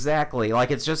 Exactly.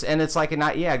 Like, it's just, and it's like,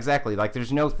 not, yeah, exactly. Like,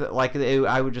 there's no,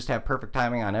 I would just have perfect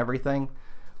timing on everything.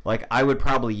 Like, I would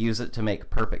probably use it to make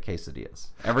perfect quesadillas.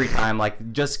 Every time,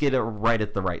 like, just get it right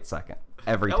at the right second.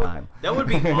 Every time. That would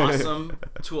be awesome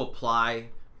to apply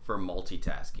for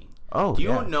multitasking. Oh, Do you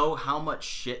yeah. know how much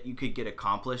shit you could get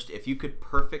accomplished if you could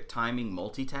perfect timing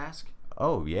multitask?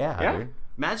 Oh, yeah. Yeah. Dude.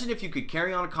 Imagine if you could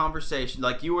carry on a conversation,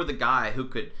 like you were the guy who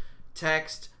could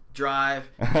text, drive,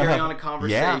 carry on a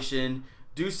conversation,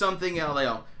 do something else, you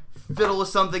know, fiddle with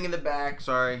something in the back.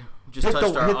 Sorry, just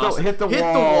touched our awesome. Hit the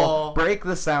wall, break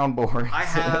the soundboard. I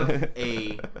have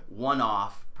a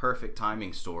one-off perfect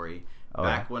timing story.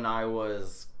 Back when I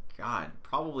was,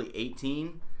 probably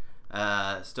 18,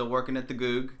 still working at the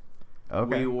Goog.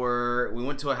 Okay. We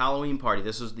went to a Halloween party.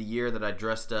 This was the year that I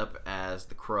dressed up as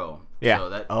the Crow. Yeah. So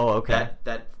that, okay.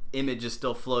 That image is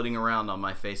still floating around on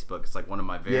my Facebook. It's like one of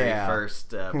my very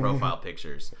first profile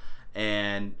pictures.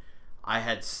 And I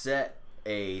had set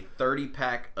a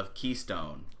 30-pack of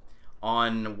Keystone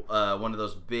on one of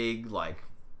those big like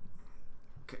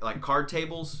card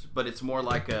tables, but it's more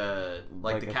like the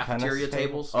cafeteria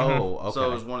tables. Oh, okay.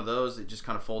 So it was one of those that just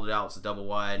kind of folded out. It's a double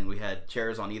wide, and we had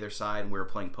chairs on either side, and we were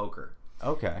playing poker.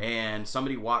 Okay. And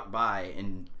somebody walked by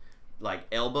and like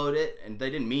elbowed it, and they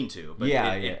didn't mean to, but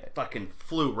it fucking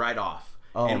flew right off.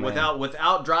 Oh, and man.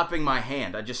 without dropping my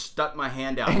hand, I just stuck my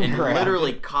hand out and grabbed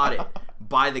literally caught it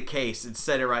by the case and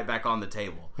set it right back on the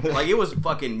table. Like, it was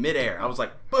fucking midair. I was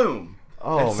like, boom.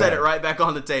 And set it right back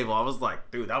on the table. I was like,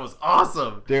 dude, that was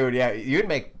awesome. Dude, yeah, you'd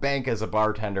make bank as a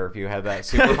bartender if you had that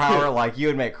superpower. Like, you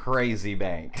would make crazy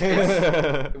bank.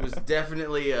 It was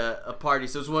definitely a party.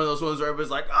 So it's one of those ones where everybody's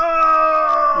like,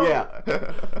 oh! Yeah.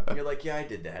 And you're like, yeah, I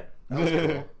did that. That was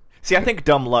cool. See, I think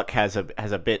dumb luck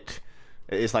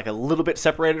is like a little bit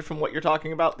separated from what you're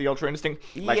talking about, the ultra instinct.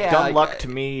 Like, Yeah, dumb luck to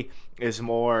me is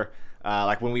more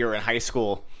like when we were in high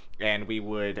school and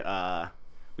we'd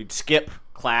skip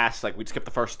class, like we'd skip the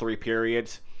first 3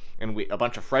 periods, and a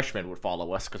bunch of freshmen would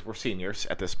follow us because we're seniors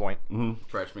at this point.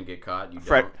 Freshmen get caught. You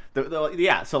don't.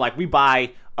 Yeah, so like we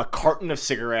buy a carton of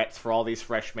cigarettes for all these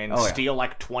freshmen, Oh, yeah. steal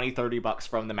like $20-$30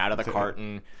 from them out of the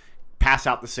carton, pass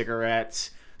out the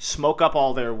cigarettes, smoke up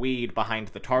all their weed behind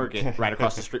the Target right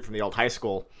across the street from the old high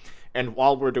school. And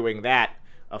while we're doing that,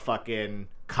 a fucking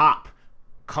cop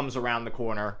comes around the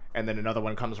corner, and then another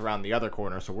one comes around the other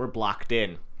corner, so we're blocked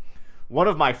in. One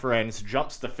of my friends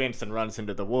jumps the fence and runs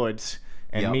into the woods,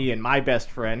 and me and my best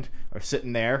friend are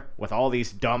sitting there with all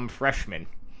these dumb freshmen.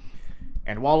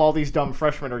 And while all these dumb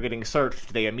freshmen are getting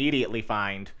searched, they immediately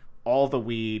find all the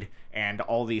weed and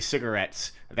all these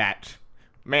cigarettes that,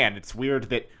 man, it's weird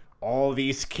that all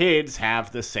these kids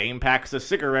have the same packs of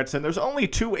cigarettes, and there's only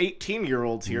 2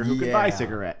 18-year-olds here who can buy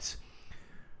cigarettes.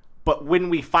 But when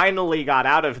we finally got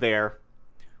out of there,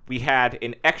 we had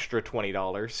an extra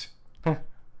 $20.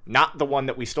 Not the one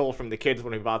that we stole from the kids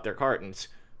when we bought their cartons.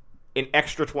 An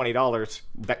extra $20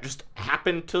 that just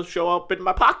happened to show up in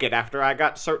my pocket after I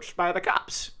got searched by the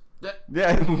cops.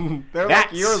 Yeah, they're like,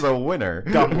 you're the winner.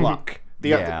 Dumb luck.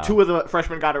 The 2 of the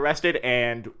freshmen got arrested,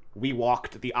 and we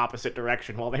walked the opposite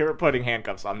direction while they were putting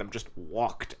handcuffs on them. Just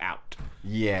walked out.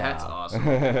 Yeah. That's awesome.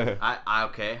 I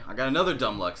got another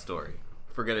dumb luck story.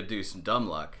 If we're gonna do some dumb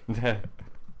luck.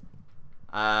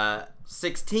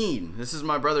 16. This is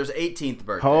my brother's 18th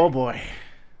birthday. Oh boy.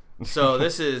 So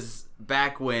this is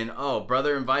back when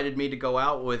brother invited me to go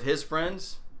out with his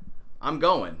friends. I'm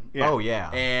going. Yeah. Oh, yeah.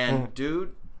 And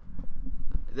dude,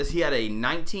 he had a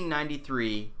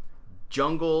 1993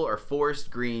 jungle or forest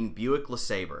green Buick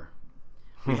LeSabre.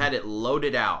 We had it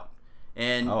loaded out.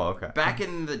 And back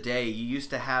in the day, you used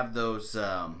to have those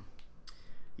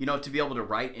to be able to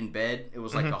write in bed, it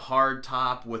was like a hard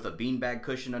top with a beanbag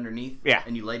cushion underneath. Yeah.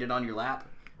 And you laid it on your lap.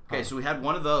 Okay, so we had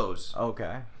one of those.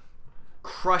 Okay.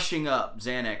 Crushing up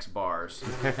Xanax bars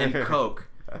and Coke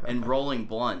and rolling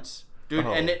blunts. Dude,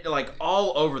 and it like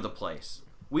all over the place.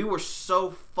 We were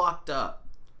so fucked up.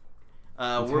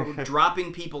 We're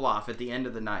dropping people off at the end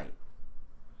of the night.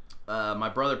 My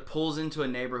brother pulls into a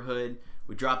neighborhood.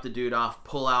 We drop the dude off,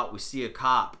 pull out. We see a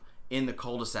cop in the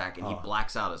cul-de-sac, and he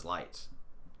blacks out his lights.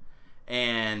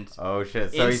 And oh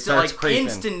shit! So he starts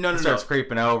creeping. No. Starts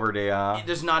creeping over to.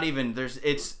 There's not even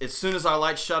it's as soon as our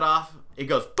lights shut off, it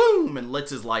goes boom and lets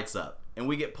his lights up, and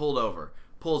we get pulled over.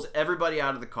 Pulls everybody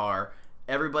out of the car.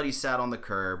 Everybody sat on the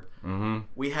curb. Mm-hmm.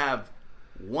 We have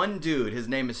one dude. His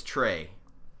name is Trey,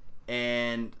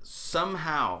 and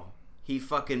somehow he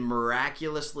fucking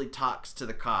miraculously talks to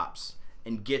the cops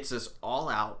and gets us all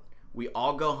out. We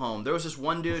all go home. There was this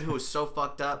one dude who was so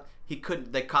fucked up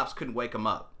the cops couldn't wake him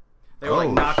up. They were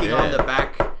like knocking shit. on the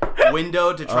back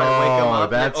window to try to wake him up.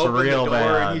 That's and opened real the door,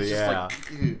 bad. And he's just Yeah.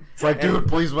 like, It's like, dude,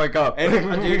 please wake up.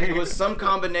 and dude, it was some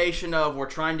combination of we're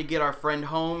trying to get our friend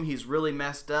home. He's really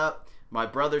messed up. My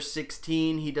brother's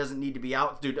 16. He doesn't need to be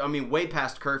out. Dude, I mean, way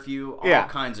past curfew. All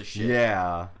kinds of shit.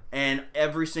 Yeah. And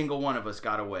every single one of us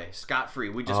got away scot-free.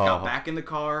 We just got back in the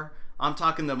car. I'm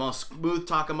talking the most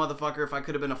smooth-talking motherfucker. If I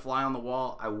could have been a fly on the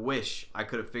wall, I wish I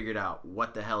could have figured out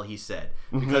what the hell he said.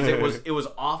 Because it was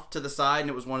off to the side, and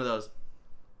it was one of those,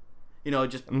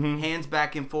 just hands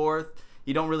back and forth.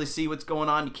 You don't really see what's going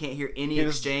on. You can't hear any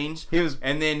exchange.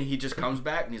 And then he just comes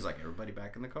back, and he's like, everybody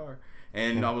back in the car.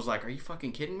 And I was like, are you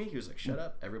fucking kidding me? He was like, shut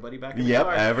up. Everybody back in the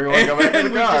car. Yep, everyone go back in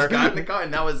the we car. just got in the car,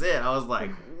 and that was it. I was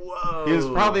like, whoa. He was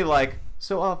probably like,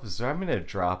 so officer, I'm gonna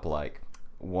drop like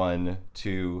 $100,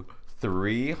 $200,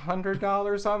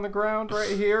 $300 on the ground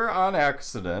right here on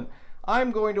accident.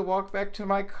 I'm going to walk back to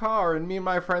my car, and me and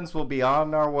my friends will be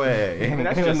on our way. And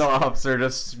the officer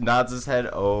just nods his head,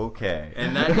 okay.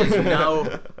 And that is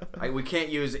no, we can't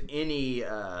use any,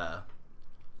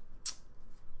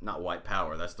 not white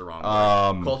power. That's the wrong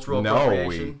word. Cultural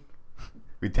appropriation.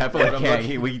 We definitely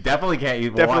can't. We definitely can't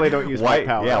use. Definitely don't use white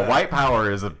power. Yeah, white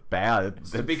power is a bad.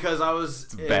 Because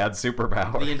it's a bad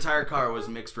superpower. The entire car was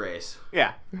mixed race.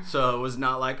 Yeah. So it was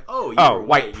not like,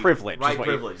 white privilege. White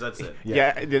privilege. That's it.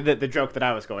 Yeah. The joke that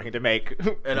I was going to make.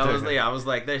 And I was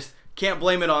like, this can't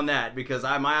blame it on that because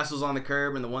my ass was on the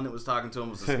curb and the one that was talking to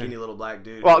him was a skinny little black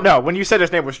dude. Well, no, when you said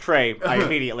his name was Trey, I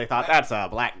immediately thought that's a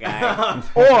black guy,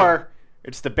 or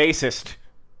it's the bassist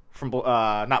from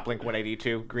not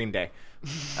Blink-182, Green Day.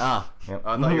 Yep. I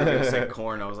thought you were gonna say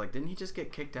Korn. I was like, didn't he just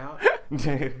get kicked out?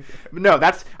 No,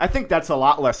 I think that's a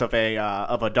lot less of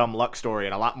a dumb luck story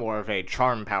and a lot more of a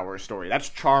charm power story. That's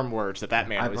charm words that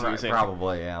man was using.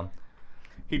 Probably, yeah.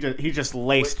 He just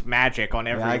laced magic on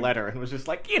every letter and was just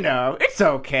like, it's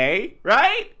okay,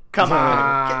 right? Come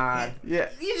on. Yeah.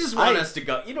 You just want us to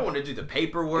go. You don't want to do the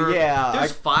paperwork. Yeah.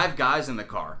 There's 5 guys in the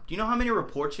car. Do you know how many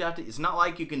reports you have to? It's not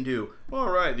like you can do, all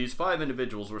right, these 5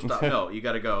 individuals were stopped. No, you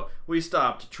got to go. We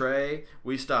stopped Trey.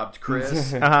 We stopped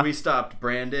Chris. We stopped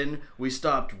Brandon. We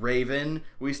stopped Raven.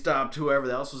 We stopped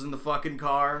whoever else was in the fucking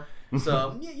car.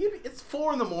 So, it's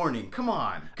 4 a.m. Come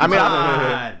on. Come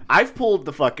on. I've pulled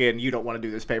the fucking you don't want to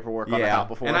do this paperwork on the out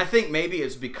before. And I think maybe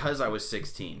it's because I was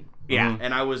 16. Yeah.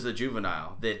 And I was the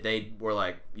juvenile that they were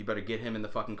like, you better get him in the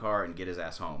fucking car and get his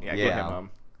ass home. Yeah, get him home.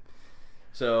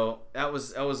 So that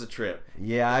was a trip.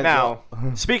 Yeah. Now,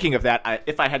 speaking of that,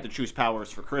 if I had to choose powers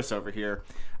for Chris over here,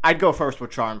 I'd go first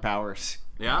with charm powers.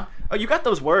 Yeah? Oh, you got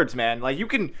those words, man. Like you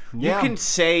can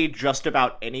say just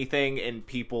about anything and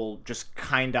people just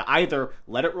kind of either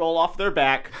let it roll off their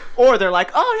back or they're like,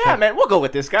 "Oh yeah, man, we'll go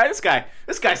with this guy. This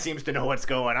guy seems to know what's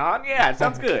going on. Yeah, it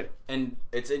sounds good." And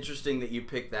it's interesting that you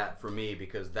picked that for me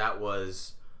because that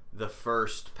was the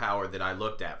first power that I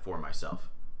looked at for myself.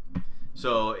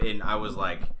 So, I was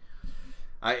like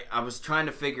I was trying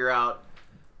to figure out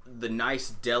the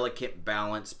nice delicate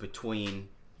balance between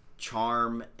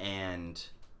charm and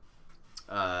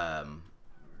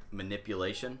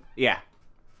manipulation. Yeah.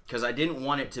 Because I didn't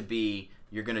want it to be,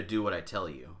 you're going to do what I tell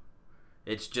you.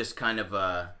 It's just kind of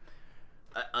a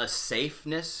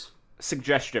safeness.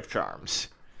 Suggestive charms,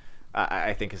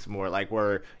 I think is more like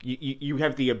where you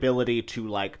have the ability to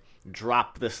like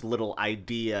drop this little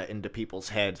idea into people's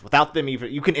heads without them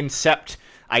even, you can incept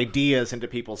ideas into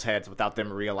people's heads without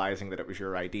them realizing that it was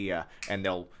your idea, and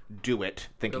they'll do it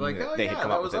thinking like, that they had come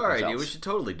up with it themselves. That was our idea. We should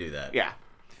totally do that. Yeah.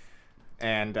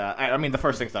 And I mean, the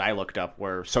first things that I looked up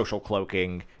were social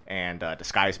cloaking and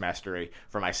disguise mastery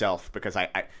for myself because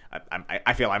I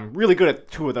feel I'm really good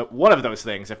at one of those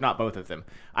things, if not both of them.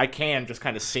 I can just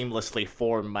kind of seamlessly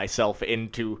form myself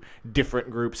into different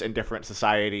groups and different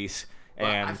societies.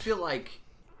 And I feel like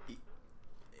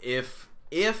if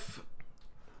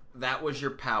that was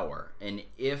your power, and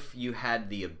if you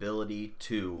had the ability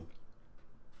to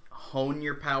hone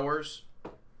your powers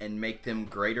and make them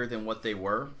greater than what they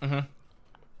were,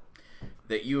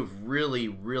 that you have really,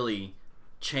 really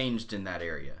changed in that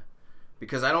area.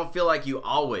 Because I don't feel like you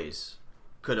always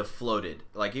could have floated.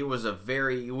 Like it was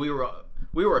we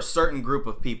were a certain group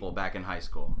of people back in high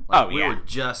school. Like, we were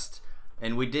just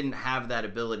and we didn't have that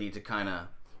ability to kind of,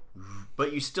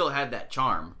 but you still had that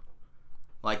charm,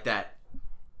 like that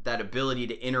ability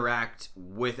to interact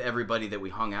with everybody that we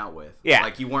hung out with. Yeah.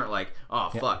 Like you weren't like, oh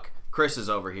fuck, Chris is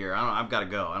over here. I've got to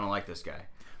go. I don't like this guy.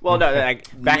 Well, no, like,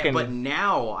 But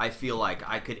now I feel like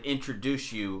I could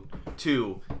introduce you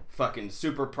to fucking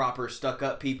super proper stuck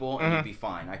up people and you'd be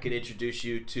fine. I could introduce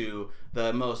you to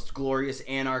the most glorious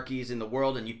anarchies in the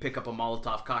world and you pick up a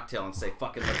Molotov cocktail and say,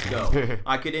 fuck it, let's go.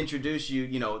 I could introduce you,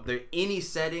 any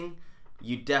setting,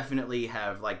 you definitely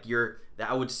have, like,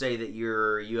 I would say that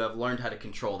you have learned how to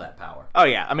control that power. Oh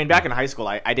yeah, I mean back in high school,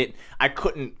 I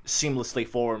couldn't seamlessly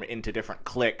form into different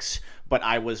cliques, but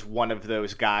I was one of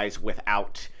those guys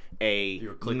without a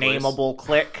nameable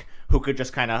clique who could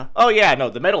just kind of, oh yeah, no,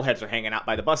 the metalheads are hanging out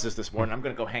by the buses this morning. I'm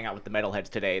gonna go hang out with the metalheads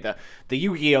today. The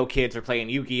Yu-Gi-Oh kids are playing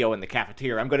Yu-Gi-Oh in the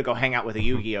cafeteria. I'm gonna go hang out with the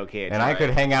Yu-Gi-Oh kids. And I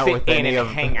could hang out with any of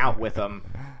hang out with them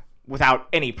without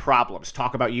any problems.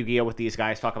 Talk about Yu-Gi-Oh with these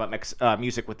guys. Talk about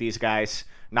music with these guys.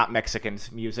 Not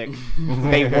Mexicans music.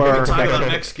 They were talk about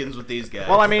Mexicans with these guys.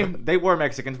 Well, I mean, they were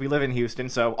Mexicans. We live in Houston,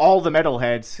 so all the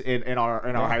metalheads in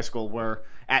our high school were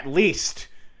at least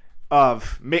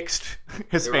of mixed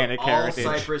Hispanic heritage.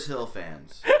 All Cypress Hill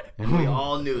fans. And we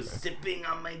all knew sipping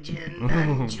on my gin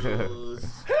and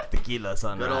juice. Tequila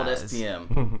sunrise. Good old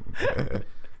SPM.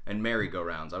 And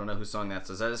merry-go-rounds. I don't know whose song that's.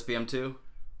 Is that SPM too?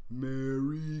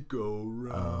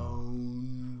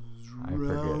 Merry-go-rounds. I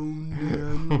forget. Round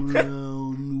and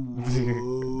round.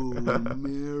 Whoa,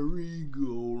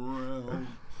 merry-go-round.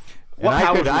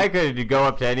 And I could go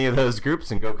up to any of those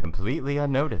groups and go completely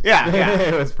unnoticed. Yeah.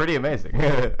 It was pretty amazing.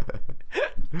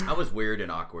 I was weird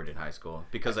and awkward in high school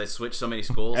because I switched so many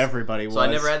schools. Everybody was. So I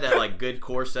never had that like good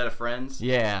core set of friends.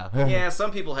 Yeah. Yeah,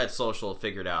 some people had social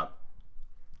figured out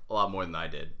a lot more than I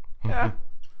did. Yeah.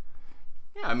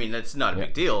 Yeah, I mean that's not a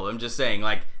big deal. I'm just saying,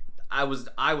 like, I was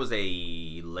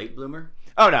a late bloomer.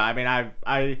 Oh no, I mean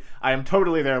I am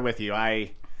totally there with you.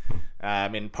 I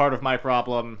mean part of my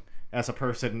problem as a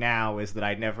person now is that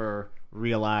I never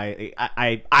realized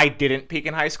I didn't peak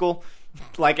in high school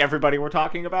like everybody we're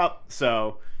talking about.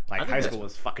 So like high school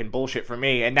was fucking bullshit for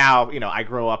me. And now, I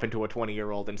grow up into a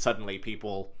 20-year-old and suddenly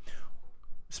people,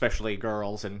 especially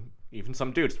girls and even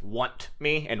some dudes, want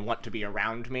me and want to be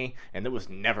around me, and it was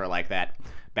never like that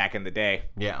back in the day.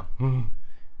 Yeah.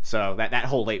 So that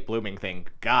whole late blooming thing,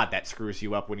 God, that screws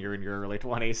you up when you're in your early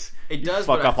 20s. It does,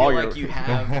 fuck but I up feel all like your... you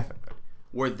have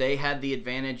where they had the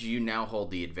advantage, you now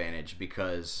hold the advantage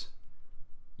because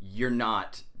you're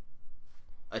not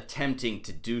attempting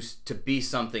to be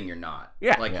something you're not.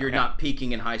 Yeah. Like you're not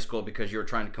peaking in high school because you're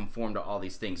trying to conform to all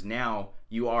these things. Now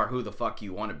you are who the fuck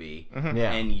you want to be,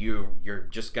 Yeah. and you're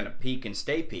just gonna peak and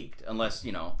stay peaked unless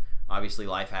obviously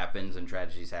life happens and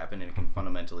tragedies happen and it can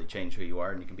fundamentally change who you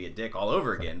are and you can be a dick all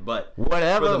over again. But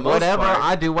Whatever, for the most part,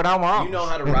 I do what I want. you know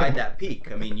how to ride that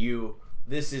peak. I mean,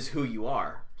 this is who you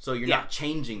are, so you're not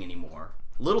changing anymore.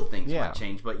 Little things might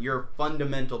change, but your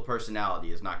fundamental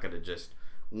personality is not going to just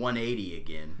 180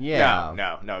 again. Yeah.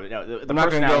 No. The I'm not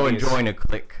going to go and personality is- join a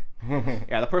clique.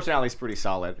 Yeah, the personality's pretty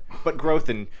solid, but growth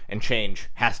and change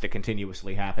has to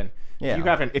continuously happen. Yeah.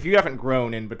 If you haven't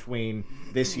grown in between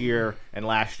this year and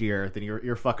last year, then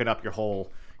you're fucking up your whole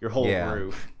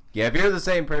groove. Yeah, if you're the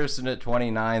same person at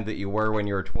 29 that you were when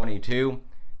you were 22,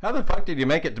 how the fuck did you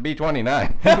make it to be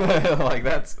 29? Like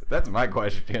that's my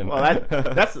question. Well,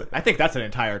 I think that's an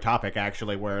entire topic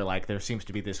actually, where like there seems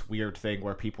to be this weird thing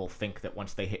where people think that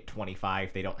once they hit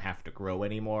 25, they don't have to grow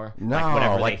anymore. No,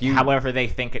 however they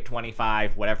think at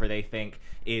 25, whatever they think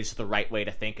is the right way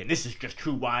to think, and this is just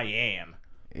who I am.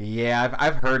 Yeah,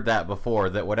 I've heard that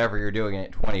before, that whatever you're doing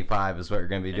at 25 is what you're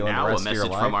going to be doing Now the a rest of your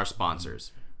message life. from our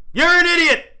sponsors. You're an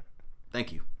idiot!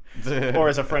 Thank you. Or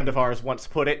as a friend of ours once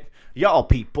put it, y'all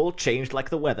people change like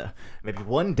the weather. Maybe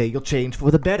one day you'll change for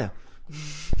the better.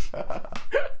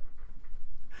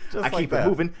 I keep it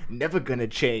moving, never gonna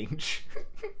change.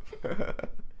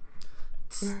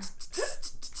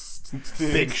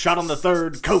 Big shot on the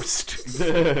third coast.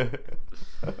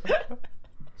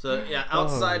 So yeah,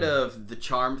 outside of the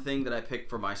charm thing that I picked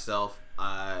for myself,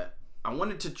 I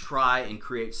wanted to try and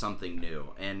create something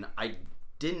new, and I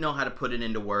didn't know how to put it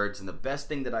into words, and the best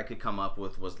thing that I could come up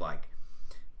with was like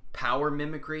power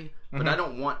mimicry, but I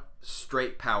don't want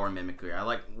straight power mimicry.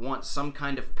 I want some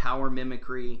kind of power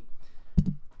mimicry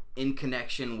in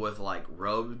connection with like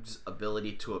Rogue's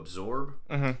ability to absorb,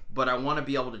 but I want to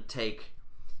be able to take,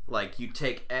 like, you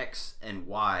take X and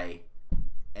Y,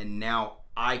 and now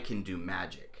I can do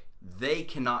magic. They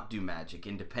cannot do magic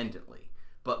independently,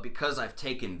 but because I've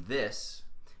taken this,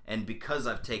 and because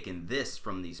I've taken this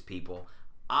from these people,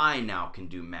 I now can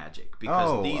do magic,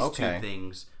 because these two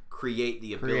things create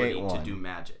the ability to one. do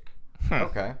magic.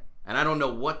 Okay. And I don't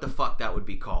know what the fuck that would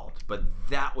be called, but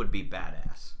that would be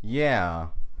badass. Yeah.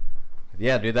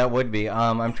 Yeah, dude, that would be.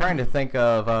 I'm trying to think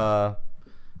of.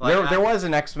 There was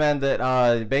an X-Men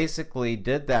that basically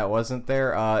did that, wasn't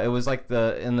there? It was like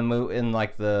in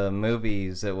the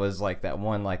movies. It was like that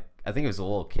one, like I think it was a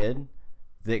little kid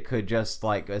that could just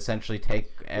like essentially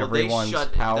take everyone's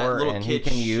power and he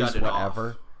can use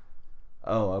whatever.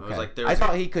 Oh, okay. Like I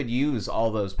thought he could use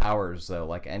all those powers though,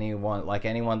 like anyone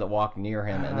that walked near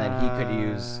him, and then he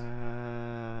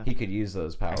could use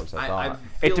those powers. I thought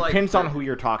it depends on who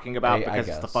you're talking about because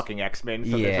it's the fucking X-Men,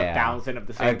 so there's 1,000 of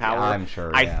the same power. I'm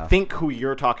sure. I think who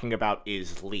you're talking about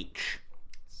is Leech.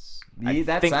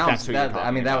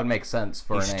 That would make sense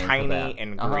for a name. He's tiny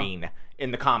and green. In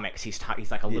the comics, he's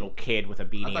like a little kid with a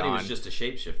beanie on. I thought he was just a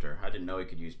shapeshifter. I didn't know he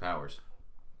could use powers.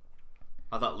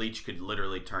 I thought Leech could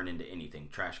literally turn into anything.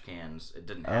 Trash cans. It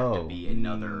didn't have to be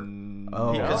another.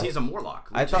 Because he's a Morlock.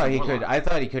 I thought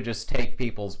he could just take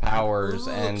people's powers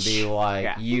and be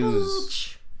like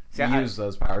use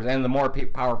those powers. And the more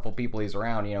powerful people he's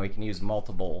around, he can use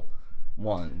multiple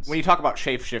ones. When you talk about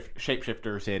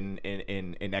shapeshifters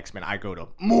in X-Men, I go to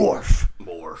Morph.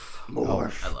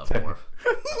 Morph. I love Morph.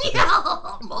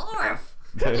 Morph.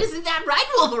 Isn't that right,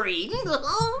 Wolverine?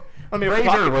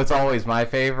 Fraser was always my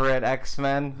favorite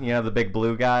X-Men. The big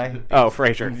blue guy. Oh,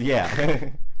 Fraser.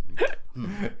 Yeah.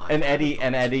 and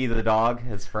Eddie the dog,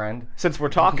 his friend. Since we're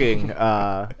talking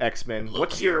X-Men,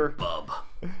 what's your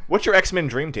X-Men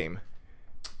dream team?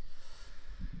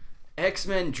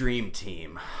 X-Men dream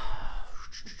team.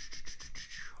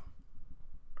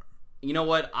 You know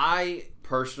what? I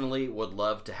personally would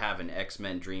love to have an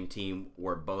X-Men dream team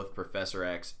where both Professor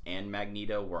X and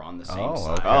Magneto were on the same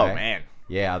side. Okay. Oh man.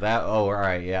 Yeah, all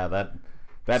right. Yeah, that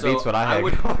beats what I had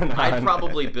going on. I'd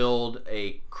probably build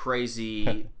a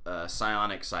crazy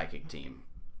psionic psychic team.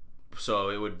 So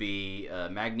it would be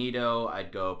Magneto,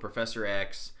 I'd go Professor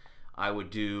X, I would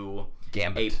do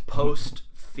Gambit. a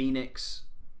post-Phoenix,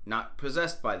 not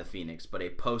possessed by the Phoenix, but a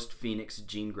post-Phoenix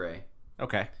Jean Grey.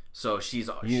 Okay. So she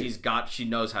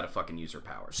knows how to fucking use her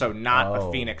powers. So not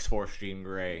a Phoenix Force Jean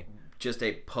Grey. Just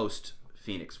a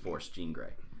post-Phoenix Force Jean Grey.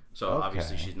 So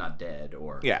obviously she's not dead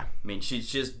Yeah. I mean, she's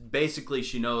just basically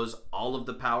she knows all of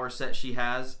the power set she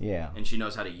has. Yeah. And she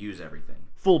knows how to use everything.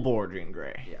 Full bore Jean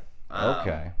Grey. Yeah.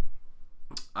 Okay.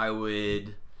 I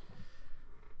would.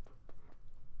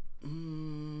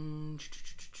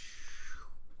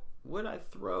 Would I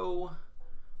throw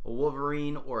a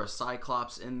Wolverine or a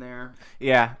Cyclops in there?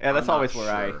 Yeah, that's I'm always not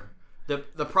where sure.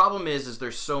 The problem is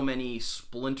there's so many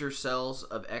splinter cells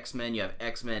of X-Men. You have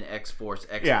X-Men, X-Force,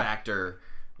 X-Factor,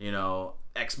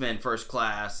 X-Men First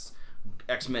Class,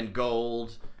 X-Men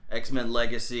Gold, X-Men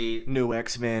Legacy. New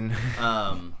X-Men.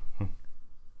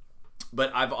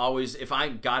 But I've always, if I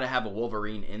gotta have a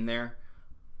Wolverine in there,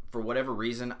 for whatever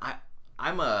reason,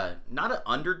 I'm not an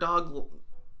underdog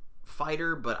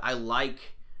fighter, but I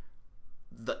like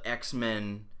the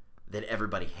X-Men that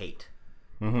everybody hate.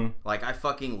 Mm-hmm. Like, I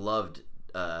fucking loved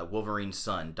Wolverine's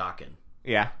son, Daken.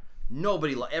 Yeah.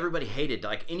 Everybody hated,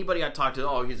 like, anybody I talked to,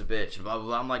 oh, he's a bitch, and blah, blah,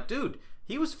 blah. I'm like, dude,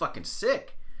 he was fucking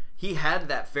sick. He had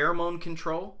that pheromone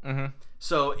control,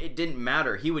 so it didn't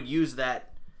matter. He would use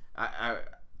that,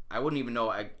 I wouldn't even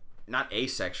know, not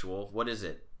asexual, what is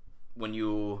it? When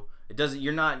you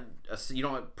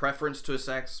don't have preference to a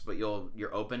sex, but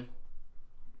you're open.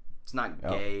 It's not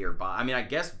gay or bi. I mean, I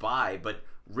guess bi, but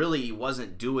really he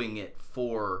wasn't doing it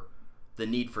for the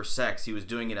need for sex. He was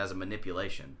doing it as a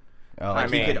manipulation.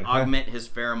 He could augment his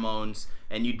pheromones,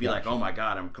 and you'd be like, "Oh my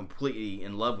god, I'm completely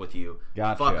in love with you."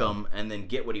 Fuck him, and then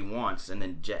get what he wants, and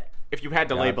then jet. If you had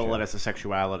to label it as a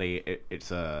sexuality,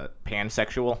 it's a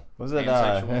pansexual. Was it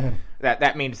pansexual?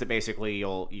 That means that basically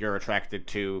you're attracted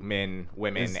to men,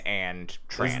 women, and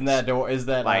trans. Is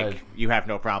that like you have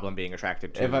no problem being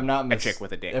attracted to a chick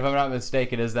with a dick? If I'm not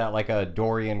mistaken, is that like a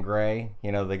Dorian Gray?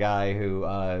 The guy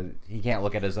who he can't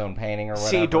look at his own painting or whatever.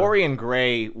 See, Dorian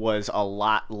Gray was a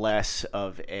lot less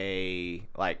of a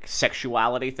like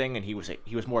sexuality thing, and he was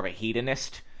more of a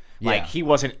hedonist. Like, he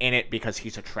wasn't in it because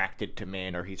he's attracted to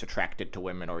men, or he's attracted to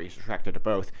women, or he's attracted to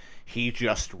both. He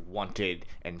just wanted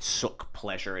and sought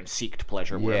pleasure and seeked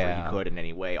pleasure wherever he could in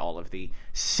any way. All of the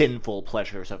sinful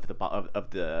pleasures of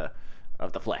the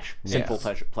flesh. Sinful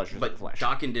pleasures of the flesh.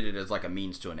 But Daken did it as like a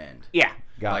means to an end. Yeah.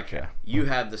 Gotcha. Like, you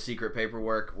have the secret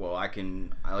paperwork. Well, I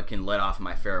can let off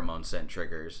my pheromone scent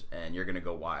triggers, and you're gonna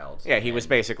go wild. Yeah, he was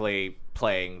basically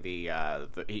playing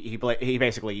he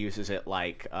basically uses it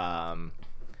like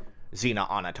Xena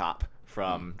Onatopp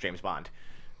from James Bond,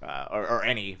 or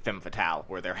any femme fatale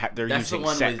where they're That's using the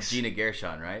one sex. with Gina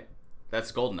Gershon, right?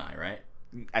 That's Goldeneye, right?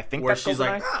 I think Where that's she's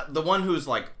like GoldenEye. the one who's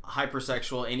like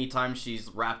hypersexual. Anytime she's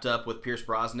wrapped up with Pierce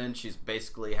Brosnan, she's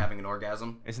basically having an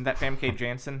orgasm. Isn't that Famke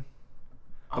Janssen?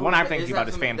 The one I'm thinking about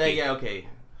is Famke. Yeah, okay.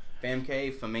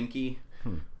 Famke, Faminki,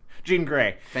 Jean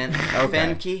Grey.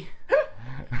 Famke.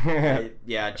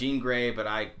 Yeah, Jean Grey, but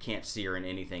I can't see her in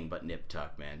anything but Nip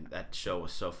Tuck, man. That show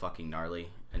was so fucking gnarly,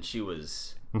 and she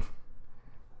was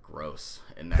gross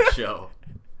in that show.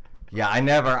 Yeah, I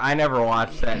never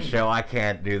watched that show. I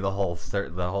can't do the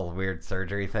whole weird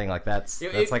surgery thing. Like that's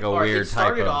like a weird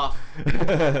type of. Off.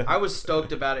 I was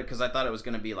stoked about it because I thought it was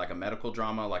going to be like a medical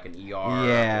drama, like an ER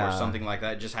Yeah. or something like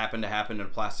that. It just happened to happen in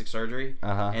plastic surgery,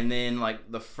 Uh-huh. and then like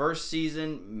the first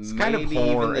season, It's maybe kind of even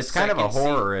horror. the It's kind of a second season-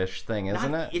 horror-ish thing,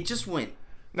 isn't Not- it? It just went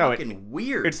No, fucking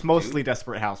weird. It's mostly dude.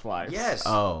 Desperate Housewives. Yes.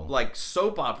 Oh. Like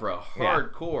soap opera,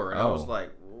 hardcore. And I was Oh.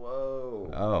 like, whoa.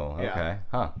 Oh, okay. Yeah.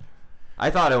 Huh. I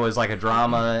thought it was like a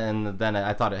drama, and then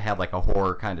I thought it had like a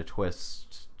horror kind of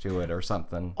twist to it or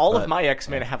something. All but- of my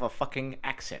X-Men have a fucking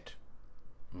accent.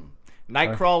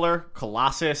 Nightcrawler,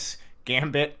 Colossus,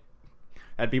 Gambit.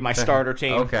 That'd be my starter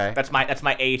team. Okay. That's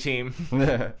my A team.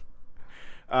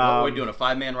 Well, we're doing a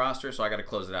 5-man roster, so I got to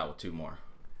close it out with 2 more.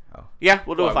 Yeah,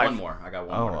 we'll do Well, a 5. one more. I got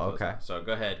one Oh, more. To close okay. out. So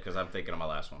go ahead, because I'm thinking of my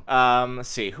last one. Let's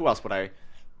see. Who else would I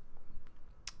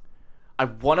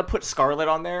want to put Scarlet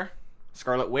on there.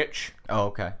 Scarlet Witch. Oh,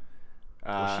 okay.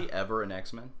 Was she ever an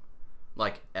X-Men?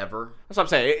 Like, ever? That's what I'm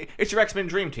saying. It's your X-Men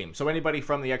dream team. So anybody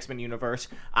from the X-Men universe,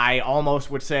 I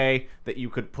almost would say that you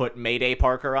could put Mayday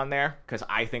Parker on there because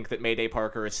I think that Mayday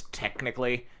Parker is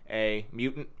technically a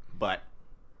mutant, but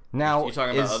Now, You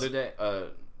talking about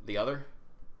the other?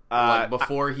 Like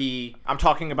before I'm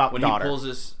talking about when the he daughter.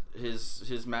 pulls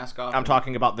his mask off? I'm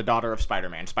talking about the daughter of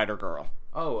Spider-Man, Spider-Girl,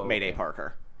 Oh, okay. Mayday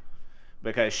Parker,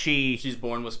 because She's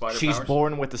born with spider she's powers?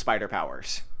 born with the spider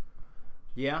powers.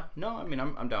 Yeah. No, I mean,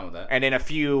 I'm down with that. And in a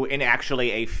few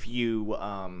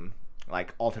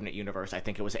like alternate universe, I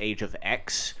think it was Age of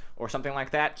X or something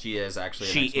like that. She is actually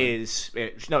an She X-Men.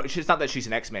 is no, it's not that she's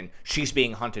an X-Men. She's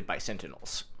being hunted by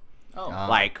Sentinels. Oh.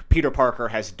 Like Peter Parker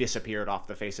has disappeared off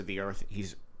the face of the earth.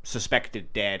 He's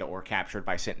suspected dead or captured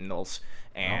by Sentinels,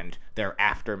 and they're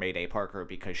after Mayday Parker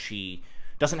because she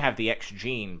doesn't have the X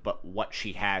gene, but what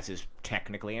she has is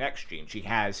technically an X gene. She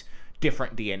has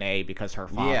different DNA because her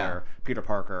father, Yeah. Peter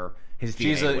Parker, his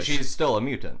DNA she's still a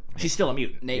mutant. she's still a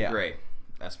mutant. Nate Yeah. Gray.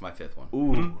 That's my 5th one.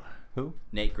 Ooh. Who?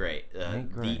 Nate Gray.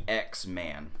 Nate Gray. The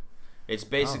X-Man. It's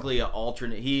basically an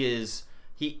alternate. He is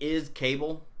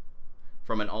Cable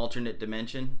from an alternate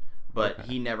dimension, but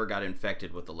he never got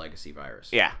infected with the legacy virus.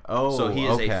 Yeah. Oh, So he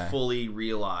is okay. a fully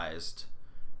realized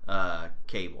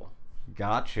Cable.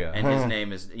 Gotcha. And his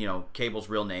name is, Cable's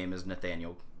real name is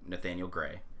Nathaniel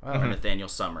Gray, or Nathaniel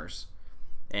Summers,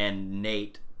 and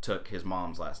Nate took his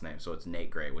mom's last name, so it's Nate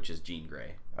Gray, which is Jean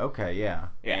Grey. Okay, yeah.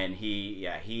 Yeah. And he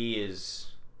is.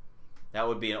 That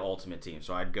would be an ultimate team.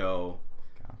 So I'd go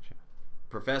Gotcha.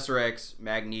 Professor X,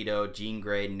 Magneto, Jean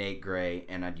Grey, Nate Gray,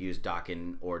 and I'd use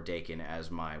Dakin or Dakin as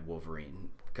my Wolverine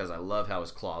because I love how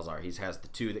his claws are. He has the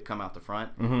 2 that come out the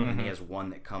front, and he has one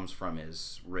that comes from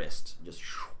his wrist. Just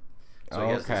so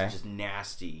he has Okay. this just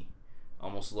nasty,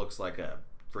 almost looks like a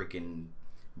freaking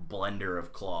blender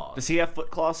of claws. Does he have foot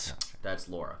claws? That's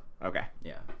Laura. Okay.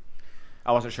 Yeah.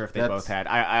 I wasn't sure if they That's- both had.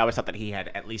 I always thought that he had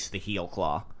at least the heel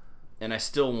claw. And I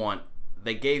still want.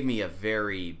 They gave me a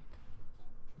very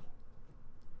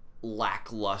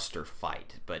lackluster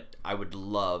fight, but I would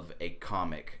love a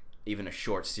comic, even a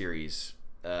short series,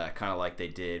 kind of like they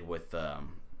did with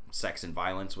Sex and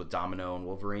Violence with Domino and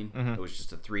Wolverine. It was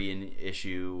just a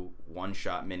 3-issue,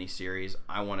 one-shot miniseries.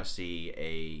 I want to see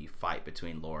a fight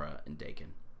between Laura and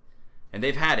Dakin, and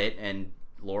they've had it, and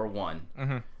Laura won.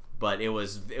 But it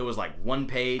was like 1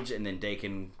 page, and then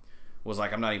Dakin was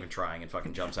like, "I'm not even trying," and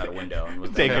fucking jumps out a window and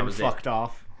was that Taken was it. fucked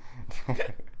off.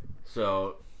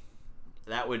 So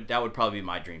that would probably be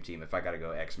my dream team if I got to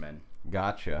go X-Men.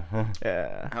 Gotcha.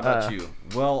 Yeah. How about you?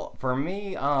 Well, for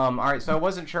me, all right, so I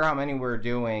wasn't sure how many we were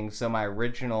doing, so my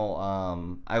original,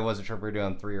 I wasn't sure if we were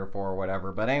doing 3 or 4 or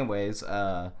whatever, but anyways,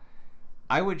 I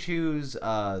would choose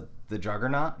the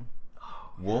Juggernaut,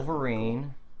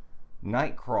 Wolverine,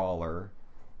 Nightcrawler,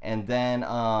 and then,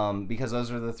 because those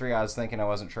are the 3 I was thinking, I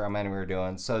wasn't sure how many we were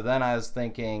doing, so then I was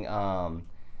thinking,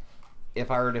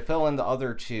 if I were to fill in the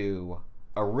other 2,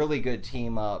 a really good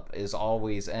team up is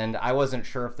always, and I wasn't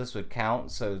sure if this would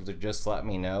count, so just let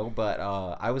me know, but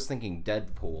I was thinking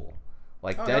Deadpool.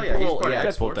 Like Oh, hell yeah, he's Deadpool, part of yeah.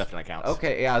 Deadpool definitely counts.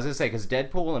 Okay, yeah, I was gonna say, because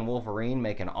Deadpool and Wolverine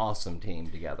make an awesome team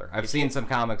together. I've seen some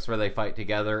comics where they fight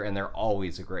together, and they're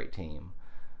always a great team.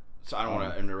 So I don't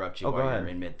want to interrupt you go while ahead. you're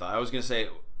in mid-thought. I was going to say,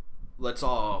 let's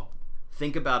all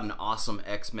think about an awesome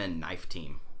X-Men knife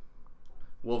team.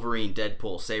 Wolverine,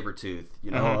 Deadpool, Sabretooth.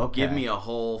 You know, okay. give me a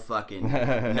whole fucking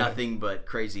nothing but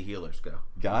crazy healers. Go.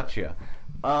 Gotcha.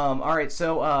 All right,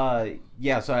 so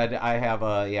so I have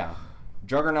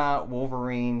Juggernaut,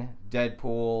 Wolverine,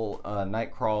 Deadpool,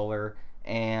 Nightcrawler,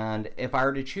 and if I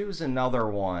were to choose another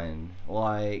one,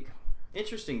 like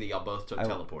Interesting that y'all both took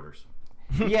teleporters.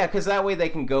 yeah, because that way they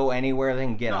can go anywhere, they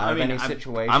can get out of any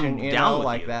situation. I'm you down know, with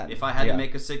like you. that. If I had to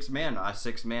make a six man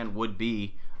would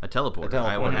be a teleporter.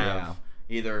 I would have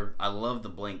either. I love the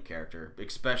Blink character,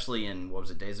 especially in what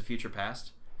was it, Days of Future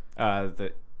Past.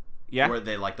 Where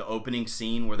they like the opening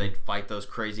scene where they fight those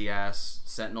crazy ass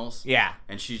Sentinels. Yeah.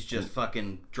 And she's just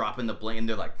fucking dropping the blink, and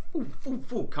they're like, foo, foo,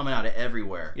 foo, coming out of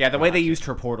everywhere. Yeah, the way they used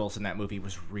her portals in that movie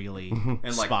was really and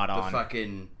like spot the on.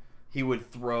 fucking, he would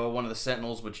throw one of the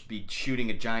Sentinels, which would be shooting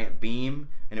a giant beam,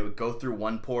 and it would go through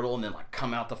one portal and then like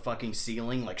come out the fucking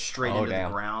ceiling, like straight into the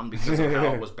ground because of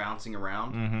how it was bouncing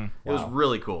around. Mm-hmm. It was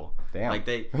really cool. Damn. Like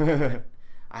I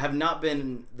have not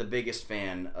been the biggest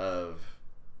fan of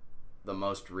the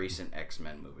most recent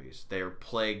X-Men movies. They are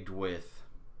plagued with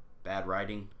bad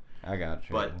writing. I got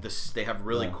you. But they have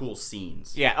really cool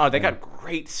scenes. Yeah, they got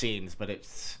great scenes, but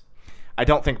I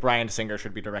don't think Bryan Singer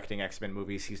should be directing X-Men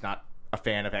movies. He's not a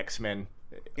fan of X-Men.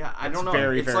 Yeah, I don't know.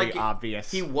 Very, it's very like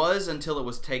obvious. He was until it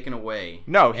was taken away.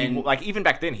 No, even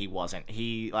back then he wasn't.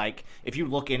 He if you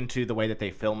look into the way that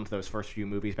they filmed those first few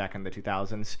movies back in the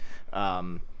 2000s,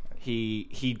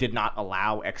 he did not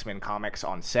allow X-Men comics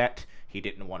on set. He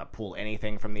didn't want to pull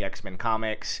anything from the X-Men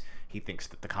comics. He thinks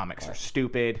that the comics are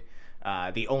stupid.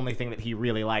 The only thing that he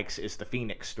really likes is the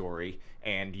Phoenix story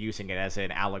and using it as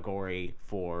an allegory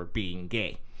for being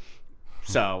gay.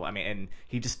 So, I mean, and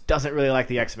he just doesn't really like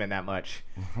the X-Men that much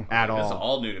at all. That's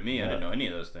all new to me. I didn't know any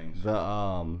of those things.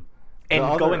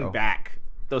 Going back,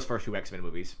 those first two X-Men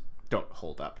movies don't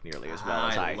hold up nearly as well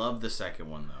as I love the second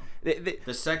one, though.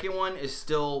 The second one is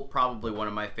still probably one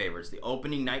of my favorites. The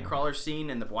opening Nightcrawler scene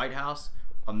in the White House,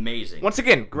 amazing. Once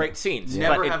again, great scenes.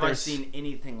 Never have I seen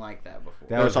anything like that before.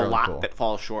 There's a lot that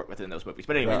falls short within those movies.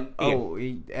 But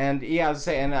anyway. And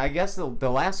I guess the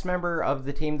last member of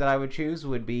the team that I would choose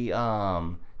would be,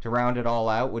 to round it all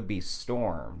out, would be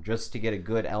Storm, just to get a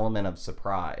good element of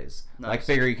surprise. Nice. Like,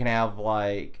 figure you can have,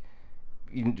 like,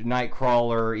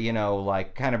 Nightcrawler,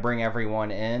 like kind of bring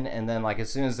everyone in, and then like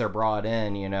as soon as they're brought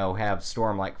in, have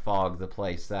Storm like fog the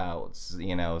place out,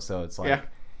 so it's like,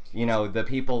 the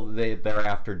people they're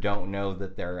after don't know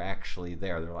that they're actually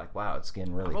there. They're like, wow, it's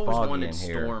getting really foggy in here. I've always wanted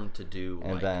Storm to do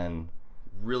and then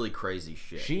really crazy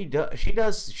shit.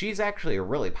 She's actually a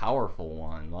really powerful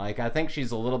one. Like, I think she's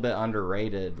a little bit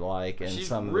underrated, like, in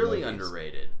some of the movies. She's really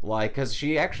underrated. Like, because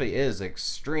she actually is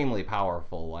extremely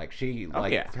powerful. Like,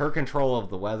 her control of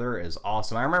the weather is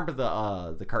awesome. I remember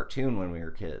the cartoon when we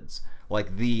were kids.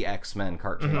 Like, the X-Men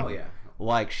cartoon. Mm-hmm. Oh, yeah.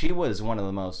 Like, she was one of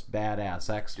the most badass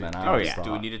X-Men I always thought.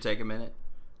 Do we need to take a minute?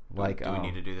 Like, do we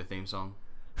need to do the theme song?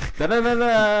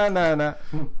 Da-da-da-da-da-da.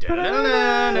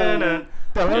 Da-da-da-da-da-da.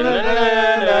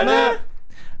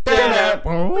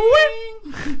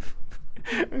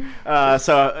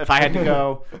 So if I had to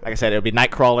go, like I said, it would be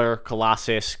Nightcrawler,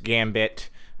 Colossus, Gambit,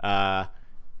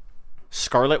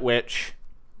 Scarlet Witch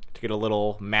to get a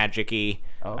little magic-y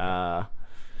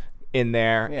in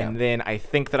there. Yeah. And then I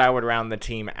think that I would round the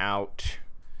team out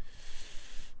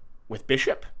with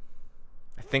Bishop.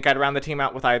 I think I'd round the team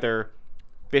out with either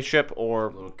Bishop or a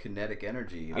little kinetic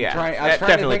energy. I was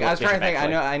trying to think.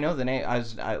 I know the name.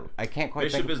 I can't quite.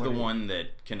 Bishop think is the one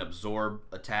that can absorb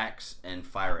attacks and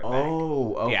fire it back.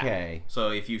 Oh, okay. Yeah. So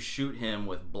if you shoot him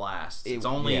with blasts, it's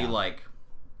only like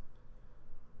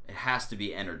it has to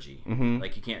be energy. Mm-hmm.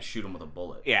 Like you can't shoot him with a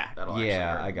bullet. Yeah. That'll actually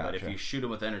hurt him. I got But if you shoot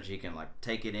him with energy, he can like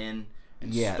take it in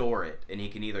and store it, and he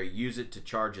can either use it to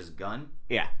charge his gun.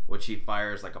 Yeah. Which he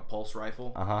fires like a pulse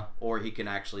rifle. Uh-huh. Or he can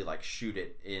actually like shoot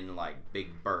it in like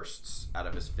big bursts out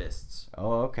of his fists.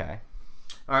 Oh, okay.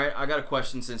 All right, I got a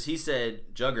question. Since he said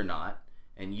Juggernaut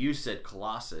and you said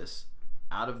Colossus,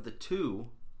 out of the two,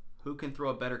 who can throw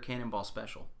a better cannonball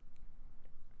special?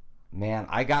 Man,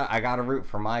 I got to root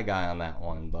for my guy on that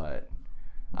one, but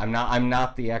I'm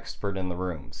not the expert in the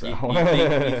room. So you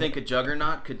think a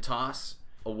Juggernaut could toss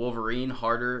a Wolverine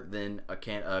harder than a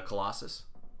Colossus?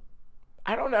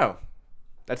 I don't know.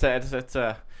 That's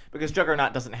because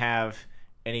Juggernaut doesn't have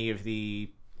any of the.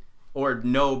 Or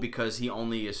no, because he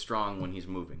only is strong when he's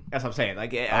moving. That's what I'm saying.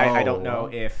 Like I don't know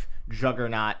if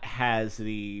Juggernaut has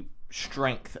the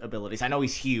strength abilities. I know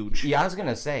he's huge. Yeah, I was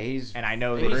gonna say and I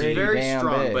know that he's very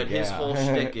strong, big, but his whole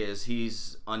shtick is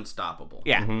he's unstoppable.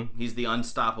 Yeah, he's the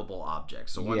unstoppable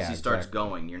object. So once he starts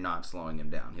going, you're not slowing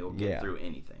him down. He'll get through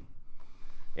anything.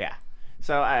 Yeah.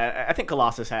 So I think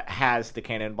Colossus has the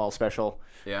cannonball special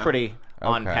pretty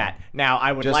on Okay. Pat. Now,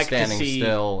 I would Just like to standing see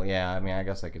still. Yeah, I mean, I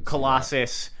guess I could.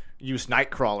 Colossus use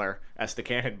Nightcrawler as the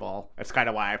cannonball. That's kind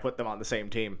of why I put them on the same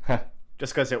team.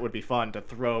 Just because it would be fun to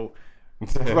throw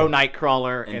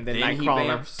Nightcrawler, and then then he Nightcrawler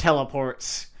bamfs.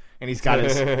 teleports, and he's got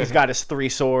his 3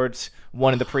 swords,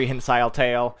 one in the prehensile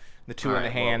tail, the 2 in the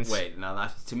Alright, well, hands. wait, now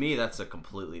to me that's a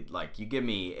completely like you give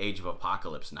me Age of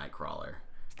Apocalypse Nightcrawler,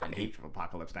 and he Age of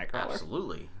Apocalypse Nightcrawler.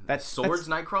 absolutely That's- swords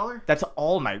Nightcrawler. That's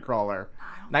all Nightcrawler.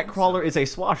 Nightcrawler is a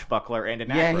swashbuckler and an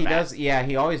Yeah, he acrobat. does. Yeah,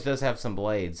 he always does have some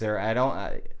blades. There, I don't.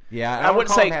 I I don't wouldn't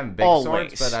recall say him having big always.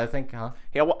 swords, but I think,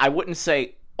 Yeah, I wouldn't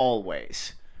say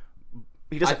always.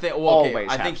 He doesn't I think always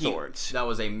I have think swords. that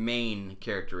was a main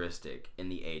characteristic in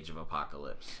the Age of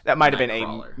Apocalypse. That might have been a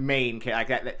Nightcrawler. main like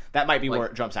that might be Like, where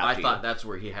it jumps out I to thought you. that's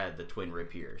where he had the twin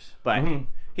rapiers. But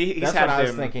he's that's had what I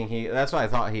was them. thinking. That's what I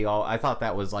thought. I thought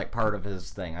that was like part of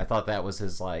his thing. I thought that was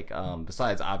his like.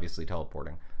 Besides obviously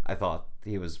teleporting, I thought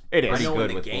he was It is. pretty I know good in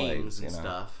the with games blades. and You know?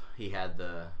 stuff, he had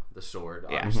the sword,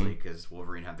 Yeah. obviously, because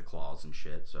Wolverine had the claws and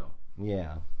shit. So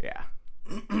Yeah. Yeah.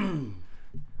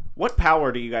 What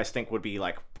power do you guys think would be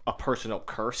like a personal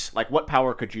curse? Like, what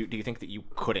power do you think that you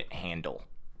couldn't handle?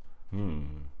 I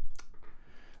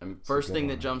mean, first thing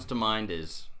that jumps to mind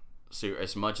is,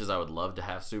 as much as I would love to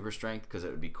have super strength because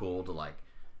it would be cool to like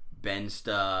bend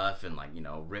stuff and like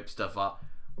rip stuff off,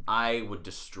 I would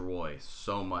destroy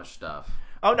so much stuff.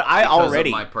 Oh no, I Because already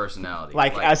of my personality.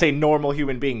 like as a normal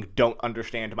human being don't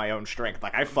understand my own strength.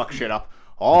 Like I fuck shit up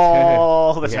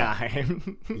all the Yeah.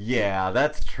 time. Yeah,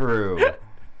 that's true.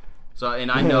 So,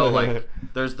 and I know, like,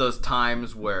 there's those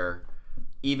times where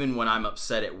even when I'm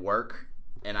upset at work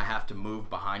and I have to move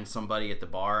behind somebody at the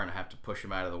bar and I have to push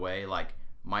them out of the way, like,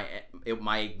 my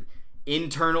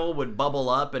internal would bubble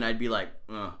up and I'd be like,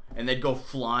 ugh, and they'd go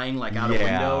flying, like, out a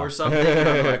Yeah. window or something. And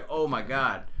I'm like, oh my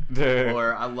god.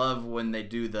 Or I love when they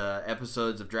do the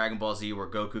episodes of Dragon Ball Z where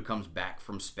Goku comes back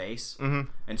from space. Mm-hmm.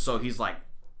 And so he's, like,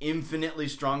 infinitely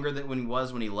stronger than when he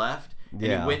was when he left. And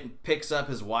Yeah. he went and picks up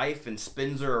his wife and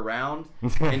spins her around,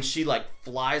 and she like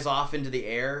flies off into the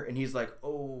air, and he's like,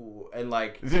 "Oh!" And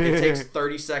like it takes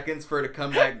 30 seconds for her to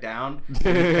come back down. And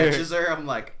he catches her. I'm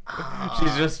like, ah.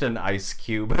 She's just an ice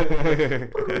cube.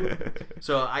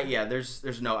 So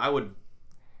there's no. I would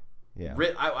Yeah.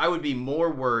 I would be more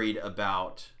worried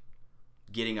about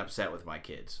getting upset with my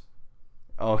kids.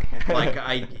 Oh.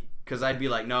 Like because I'd be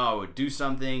like, no, I would do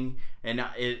something, and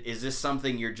is this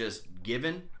something you're just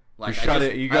given? Like You shut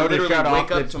it- you go I to literally shut wake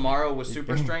off up the- tomorrow with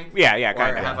super strength. Yeah, Or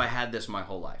kinda. have I had this my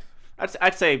whole life?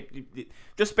 I'd say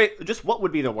just what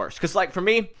would be the worst? Because like for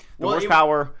me, the Well, worst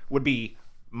power would be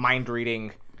mind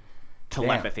reading,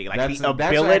 telepathy, like That's- the that's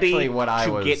ability actually what I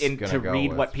to was get in gonna to go read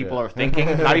with, what people yeah. are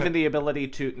thinking. Not even the ability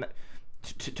to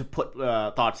put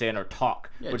thoughts in or talk,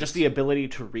 but just the ability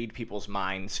to read people's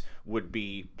minds would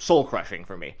be soul crushing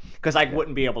for me. Because I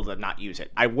wouldn't be able to not use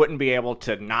it. I wouldn't be able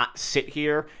to not sit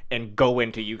here and go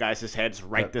into you guys' heads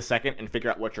right this second and figure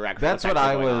out what you're actually. That's what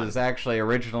I was actually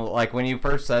original. Like when you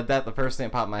first said that, the first thing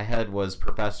that popped in my head was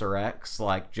Professor X.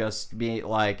 Like just be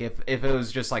like if it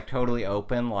was just like totally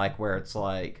open, like where it's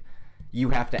like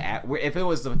you have to act. If it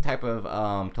was the type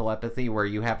of telepathy where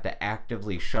you have to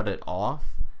actively shut it off,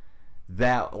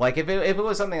 that like if it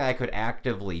was something I could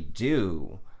actively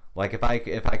do, like if I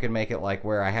could make it like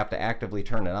where I have to actively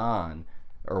turn it on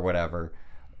or whatever.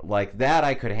 Like that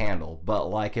I could handle, but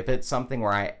like if it's something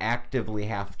where I actively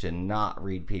have to not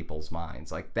read people's minds,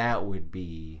 like that would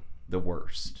be the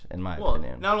worst in my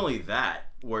opinion. Not only that,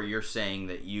 where you're saying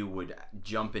that you would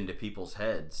jump into people's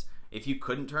heads, if you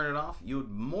couldn't turn it off, you would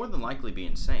more than likely be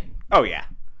insane. Oh yeah.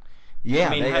 Yeah,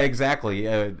 I mean, exactly.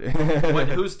 But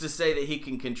who's to say that he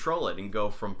can control it and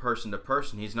go from person to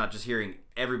person? He's not just hearing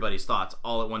everybody's thoughts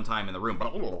all at one time in the room.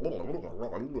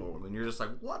 And you're just like,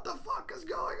 what the fuck is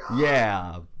going on?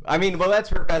 Yeah, I mean, well, that's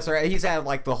Professor. He's had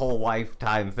like the whole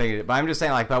lifetime thing. But I'm just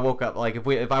saying, like, if I woke up, like,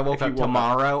 if I woke up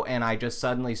tomorrow and I just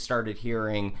suddenly started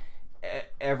hearing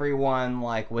everyone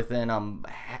like within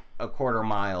a quarter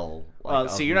mile. Like,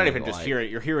 So you're not even just like, hearing;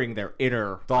 you're hearing their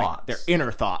inner thoughts. their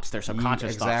inner thoughts, their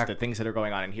subconscious thoughts, the things that are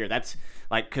going on in here. That's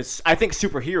like because I think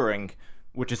superheroing,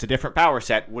 which is a different power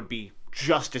set, would be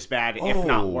just as bad, if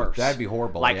not worse. That'd be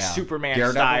horrible. Like yeah. Superman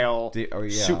Daredevil? style Yeah.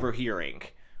 super hearing.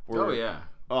 Oh, yeah.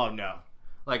 Oh no.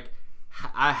 Like,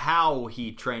 how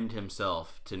he trained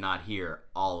himself to not hear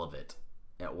all of it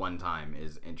at one time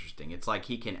is interesting. It's like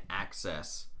he can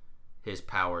access his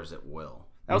powers at will.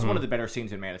 That was one of the better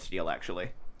scenes in Man of Steel,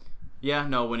 actually. Yeah,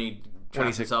 no, when he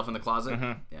traps himself in the closet.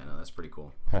 Mm-hmm. Yeah, no, that's pretty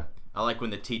cool. I like when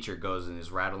the teacher goes and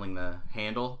is rattling the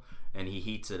handle and he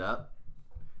heats it up,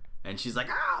 and she's like,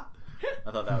 ah!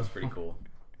 I thought that was pretty cool.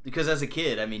 Because as a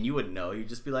kid, I mean, you wouldn't know. You'd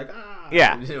just be like,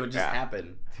 Yeah. It would just Yeah.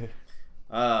 happen.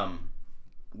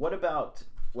 What about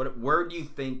where do you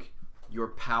think your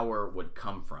power would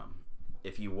come from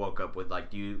if you woke up with like?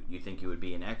 Do you think you would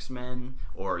be an X-Men,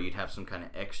 or you'd have some kind of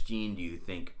X gene? Do you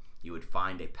think you would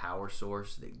find a power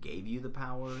source that gave you the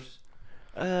powers?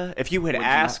 If you had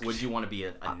asked, Would you want to be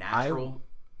a natural?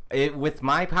 With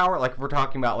my power, like if we're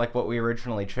talking about like what we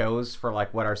originally chose for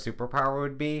like what our superpower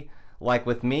would be, like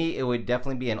with me, it would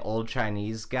definitely be an old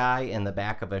Chinese guy in the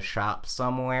back of a shop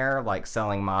somewhere, like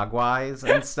selling mogwais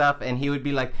and stuff, and he would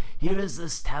be like, "Here is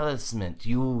this talisman.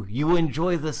 You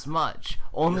enjoy this much.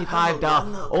 Only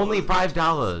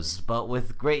 $5, but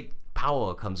with great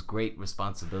power comes great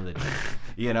responsibility."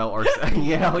 You know, or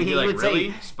he You're like, would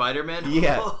really? say, Spider-Man?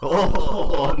 "Yeah,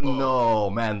 oh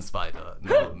no, man spider,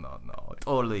 no,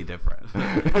 totally different."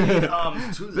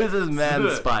 This is man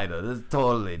spider. This is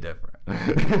totally different.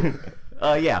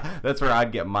 Yeah, that's where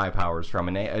I'd get my powers from.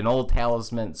 An old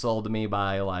talisman sold to me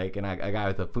by like a guy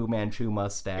with a Fu Manchu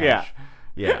mustache.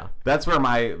 Yeah, that's where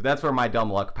my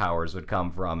dumb luck powers would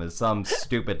come from. Is some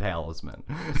stupid talisman.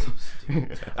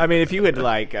 I mean, if you had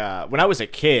like, when I was a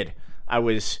kid, I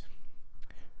was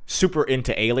super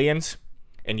into aliens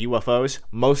and UFOs,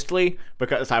 mostly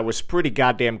because I was pretty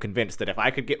goddamn convinced that if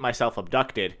I could get myself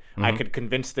abducted, I could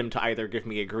convince them to either give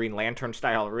me a Green Lantern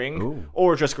style ring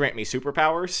or just grant me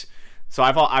superpowers. So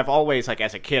I've always, like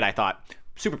as a kid, I thought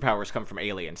superpowers come from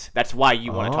aliens. That's why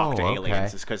you want to talk to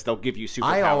aliens, is because they'll give you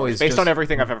superpowers based on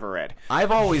everything I've ever read.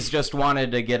 I've always just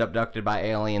wanted to get abducted by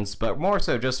aliens, but more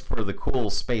so just for the cool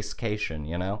spacecation,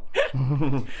 you know?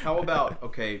 How about,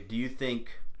 okay, do you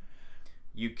think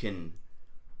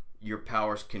your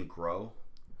powers can grow?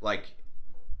 Like,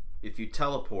 if you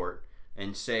teleport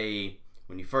and say,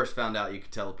 when you first found out you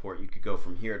could teleport, you could go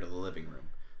from here to the living room.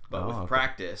 But with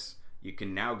practice, you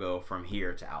can now go from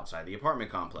here to outside the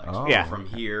apartment complex. Yeah. From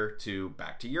here to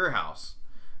back to your house.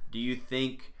 Do you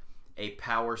think a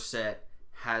power set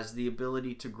has the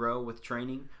ability to grow with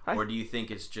training? Or do you think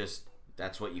it's just,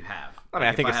 that's what you have? I mean,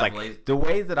 I think it's like... The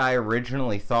way that I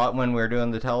originally thought when we were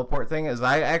doing the teleport thing is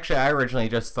I originally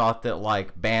just thought that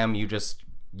like, bam, you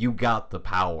got the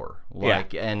power.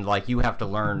 Like, and like you have to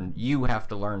learn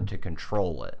to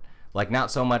control it. Like,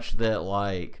 not so much that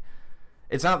like,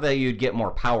 it's not that you'd get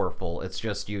more powerful, it's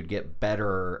just you'd get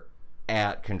better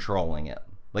at controlling it.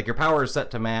 Like, your power is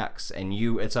set to max, and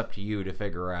it's up to you to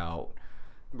figure out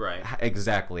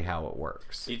exactly how it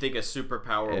works. Do you think a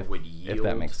superpower would yield, if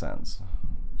that makes sense,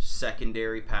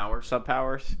 secondary powers?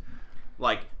 Subpowers?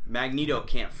 Like, Magneto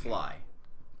can't fly,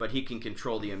 but he can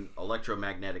control the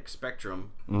electromagnetic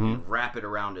spectrum and wrap it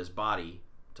around his body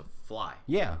to fly.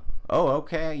 Yeah. Oh,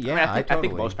 okay. Yeah, I mean, I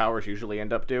think most powers usually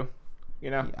end up you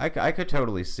know? I could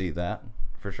totally see that,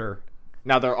 for sure.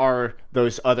 Now, there are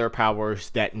those other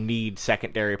powers that need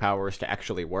secondary powers to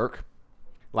actually work.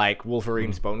 Like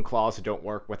Wolverine's bone claws don't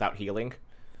work without healing.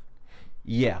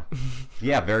 Yeah.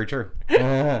 Yeah, very true.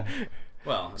 Well,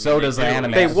 I mean, so does the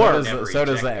adamantium. They work. So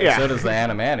does the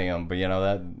adamantium. But you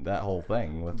know that whole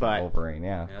thing with Wolverine.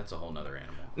 Yeah. That's a whole nother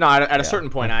animal. No, at a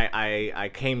certain point, I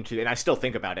came to, and I still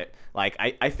think about it. Like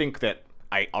I think that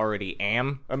I already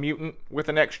am a mutant with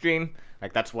an X gene.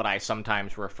 Like, that's what I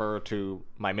sometimes refer to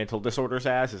my mental disorders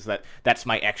as, is that's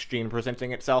my X gene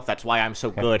presenting itself. That's why I'm so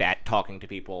good at talking to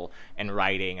people and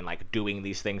writing and, like, doing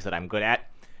these things that I'm good at.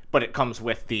 But it comes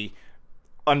with the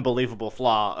unbelievable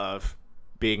flaw of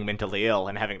being mentally ill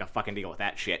and having to fucking deal with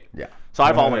that shit. Yeah. So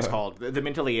I've always called the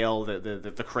mentally ill,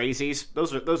 the crazies,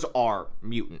 those are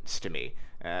mutants to me.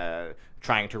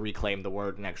 Trying to reclaim the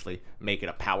word and actually make it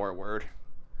a power word.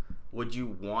 Would you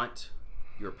want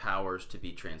your powers to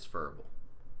be transferable?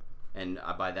 And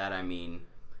by that I mean,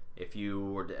 if you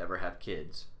were to ever have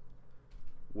kids,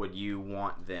 would you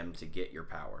want them to get your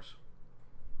powers?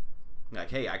 Like,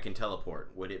 hey, I can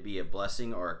teleport. Would it be a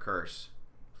blessing or a curse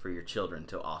for your children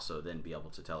to also then be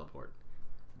able to teleport?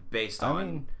 Based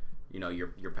on,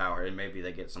 your power. And maybe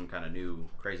they get some kind of new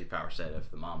crazy power set if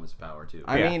the mom is a power too.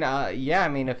 I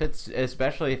mean, if it's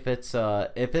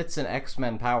an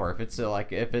X-Men power,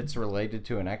 if it's related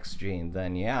to an X gene,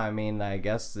 then yeah, I mean, I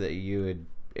guess that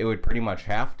it would pretty much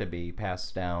have to be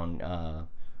passed down.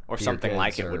 Or something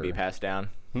like it would be passed down.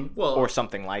 Well, or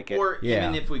something like it. Or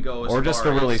even if we go as or just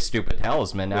far a really as, stupid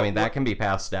talisman. I mean, that can be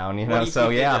passed down, you know. what if So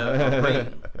you did a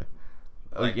ring?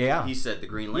 Like yeah. he said, the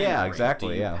Green Lantern. Yeah, ring.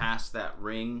 exactly. Do you pass that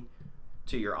ring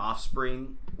to your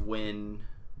offspring when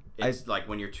it's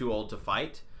when you're too old to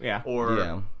fight? Yeah.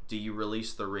 Or do you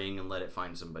release the ring and let it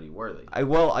find somebody worthy?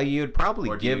 You'd probably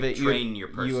Or do give you it. train your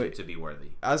person to be worthy?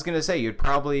 I was gonna say you'd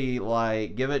probably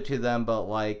give it to them, but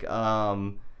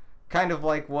kind of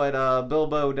like what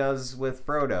Bilbo does with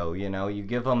Frodo. You know, you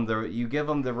give him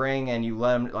the ring and you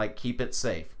let him like keep it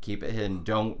safe, keep it hidden.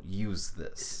 Don't use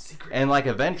this. And like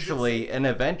eventually, you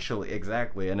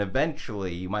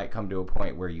might come to a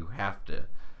point where you have to,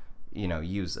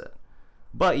 use it.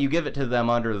 But you give it to them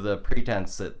under the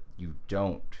pretense that you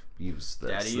don't use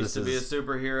this. Daddy used to be a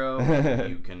superhero.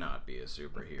 You cannot be a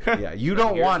superhero. Yeah, you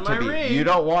don't want to be. Ring. You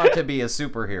don't want to be a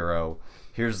superhero.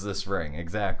 Here's this ring.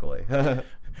 Exactly.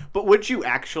 But would you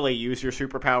actually use your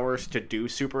superpowers to do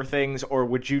super things, or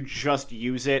would you just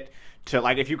use it to,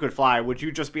 like, if you could fly, would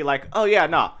you just be like, oh yeah,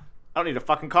 no, I don't need a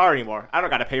fucking car anymore. I don't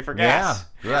got to pay for gas.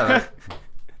 Yeah.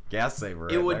 Gas saver.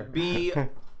 It would be,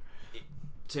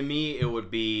 to me, it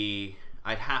would be,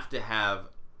 I'd have to have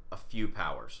a few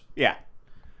powers. Yeah.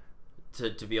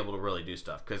 To be able to really do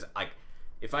stuff. Because, like,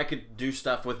 if I could do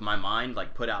stuff with my mind,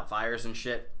 like put out fires and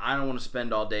shit, I don't want to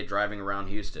spend all day driving around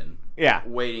Houston. Yeah.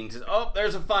 Waiting to, oh,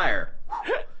 there's a fire.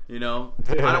 I don't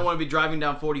want to be driving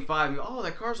down 45 and go, oh,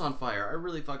 that car's on fire. I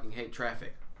really fucking hate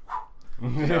traffic.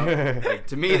 Like,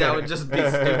 to me, that would just be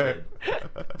stupid.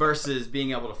 Versus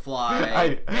being able to fly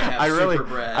and have super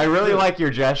breath. I really like your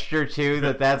gesture, too,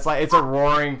 that's like, it's a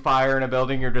roaring fire in a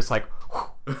building. You're just like,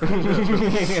 What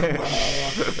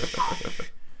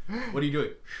are you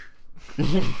doing?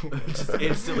 Just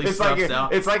instantly stuffs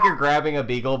out. It's like you're grabbing a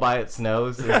beagle by its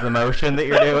nose is the motion that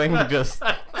you're doing, just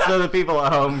so the people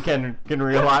at home can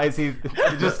realize he's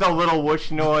just a little whoosh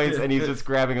noise and he's just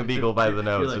grabbing a beagle by the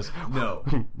nose. Like, just, no.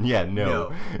 Yeah,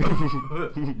 no.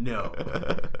 No.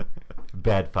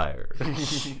 Bad fire.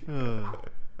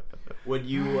 Would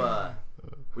you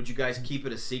guys keep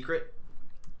it a secret?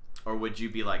 Or would you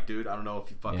be like, dude, I don't know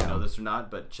if you fucking know this or not,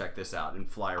 but check this out and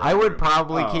fly around. I would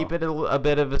probably keep it a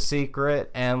bit of a secret,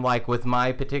 and like with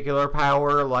my particular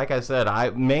power, like I said,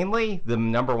 mainly the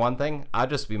number one thing,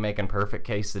 I'd just be making perfect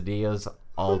quesadillas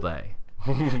all day.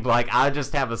 Like I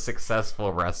just have a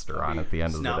successful restaurant at the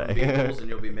end of the day. Beagles and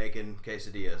you'll be making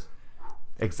quesadillas.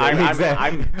 Exactly.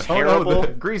 I'm terrible. Oh, no,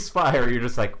 the grease fire. You're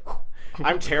just like.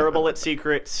 I'm terrible at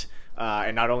secrets,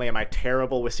 and not only am I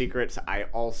terrible with secrets, I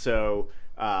also.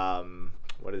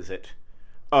 What is it?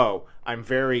 Oh, I'm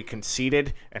very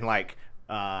conceited and like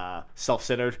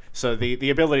self-centered. So the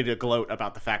ability to gloat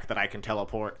about the fact that I can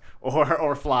teleport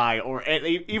or fly or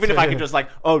even if I can just like,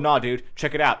 oh no, dude,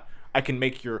 check it out. I can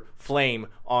make your flame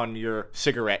on your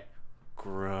cigarette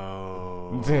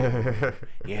grow.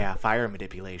 Yeah, fire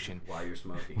manipulation. While you're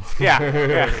smoking.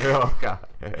 Yeah. Oh god.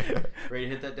 Ready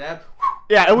to hit that dab?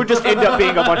 Yeah, it would just end up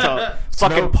being a bunch of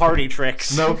fucking party tricks.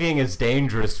 Smoking is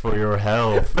dangerous for your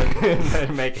health. And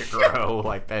then make it grow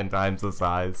like 10 times the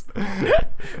size.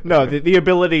 No, the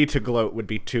ability to gloat would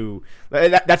be too...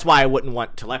 That's why I wouldn't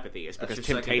want telepathy, is because That's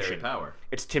your temptation. secondary power.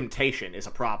 It's temptation is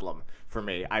a problem for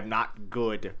me. I'm not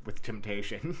good with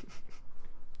temptation.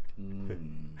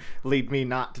 Lead me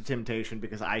not to temptation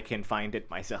because I can find it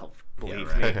myself. Believe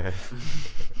me.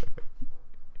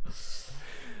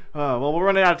 Well, we're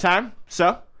running out of time.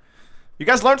 So, you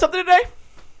guys learned something today?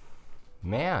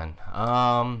 Man,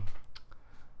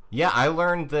 yeah, I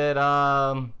learned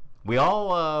that we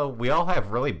all have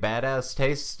really badass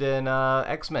taste in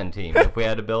X-Men team. If we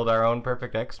had to build our own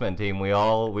perfect X-Men team, we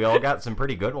all got some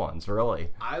pretty good ones, really.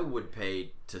 I would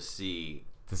pay to see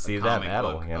that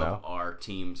battle, of our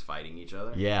teams fighting each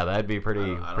other. Yeah, that'd be pretty I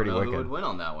don't pretty know wicked. who would win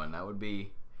on that one. That would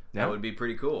be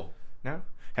pretty cool. No?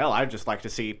 Hell, I'd just like to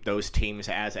see those teams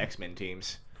as X-Men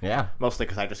teams. Yeah. Mostly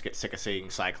because I just get sick of seeing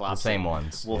Cyclops. The same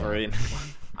ones. Wolverine. Yeah.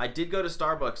 I did go to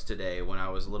Starbucks today when I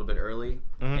was a little bit early,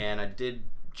 and I did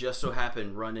just so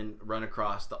happen run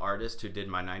across the artist who did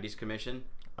my 90s commission.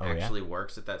 Actually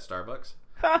works at that Starbucks.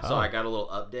 So I got a little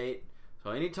update. So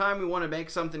anytime we want to make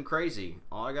something crazy,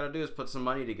 all I got to do is put some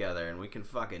money together, and we can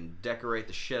fucking decorate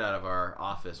the shit out of our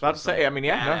office. About to say, I mean,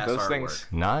 yeah, no, those artwork. things.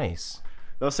 Nice.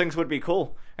 Those things would be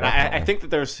cool. And I think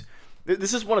that this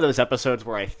is one of those episodes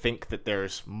where I think that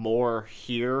there's more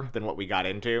here than what we got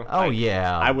into. Oh,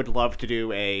 yeah. I would love to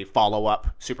do a follow-up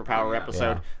superpower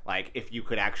episode. Yeah. Like, if you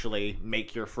could actually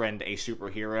make your friend a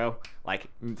superhero, like,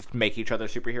 make each other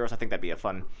superheroes, I think that'd be a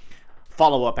fun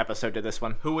follow-up episode to this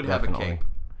one. Who would have a Definitely. cape?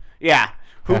 Yeah.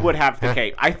 Who would have the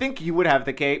cape? I think you would have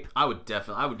the cape. I would,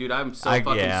 dude. I'm so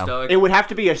fucking stoked. It would have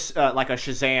to be like a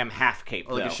Shazam half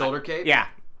cape, like though. a shoulder cape. Yeah.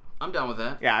 I'm down with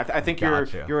that. Yeah, I think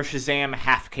Gotcha. you're a Shazam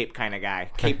half cape kind of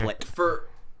guy. Capelet. For,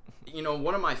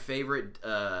 one of my favorite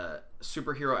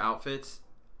superhero outfits,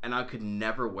 and I could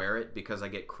never wear it because I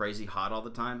get crazy hot all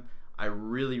the time. I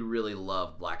really, really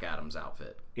love Black Adam's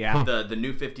outfit. Yeah. The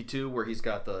new 52 where he's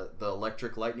got the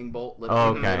electric lightning bolt in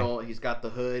the middle. He's got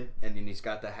the hood, and then he's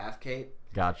got the half cape.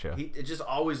 Gotcha. It just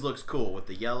always looks cool with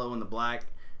the yellow and the black.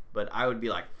 But I would be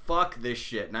like, fuck this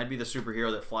shit, and I'd be the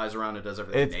superhero that flies around and does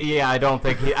everything naked. Yeah, I don't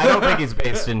think he's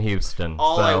based in Houston.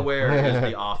 All so. I wear is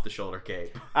the off-the-shoulder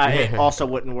cape. It also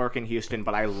wouldn't work in Houston,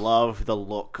 but I love the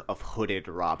look of hooded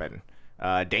Robin.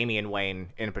 Damian Wayne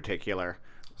in particular.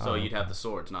 So you'd have the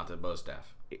swords, not the bow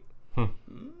staff.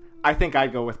 I think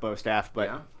I'd go with bow staff, but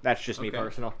Yeah? that's just me Okay.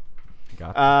 personal.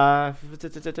 Gotcha.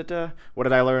 What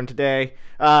did I learn today?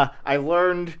 I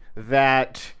learned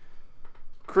that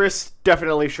Chris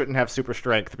definitely shouldn't have super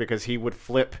strength because he would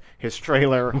flip his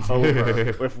trailer over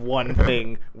if one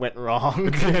thing went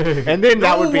wrong. And then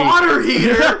that would be water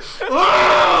heater!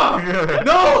 Ah!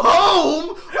 No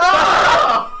home!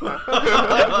 Ah!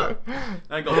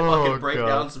 I go fucking break God.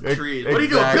 down some trees. What are you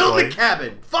doing? Build a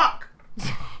cabin! Fuck!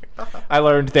 I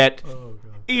learned that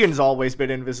Ian's always been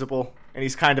invisible, and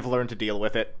he's kind of learned to deal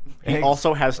with it. He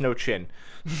also has no chin.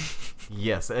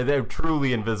 Yes, they're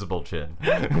truly invisible chin.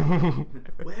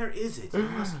 Where is it? You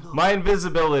must look. My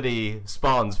invisibility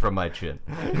spawns from my chin.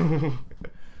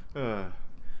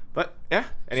 But, yeah,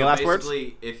 any So last words?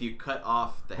 basically, if you cut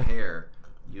off the hair,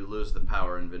 you lose the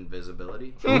power of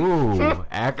invisibility. Ooh,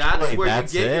 actually, That's where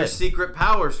that's you get your it. secret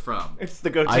powers from. It's the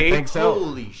goatee. I think so.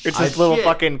 Holy shit. It's this little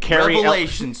fucking Carrie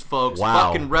Revelations, folks.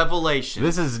 Wow. Fucking revelations.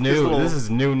 This is new. little- This is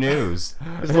new news.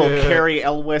 This little Carrie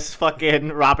Elwes fucking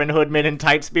Robin Hood men in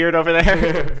tights beard over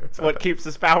there. It's what keeps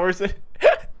his powers.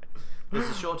 There's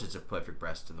a shortage of perfect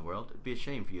breasts in the world. It'd be a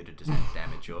shame for you to just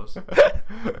damage yours.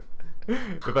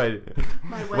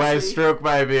 When I stroke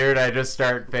my beard, I just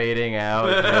start fading out.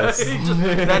 That's it.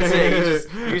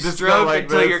 You Just stroke go like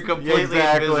until this. you're completely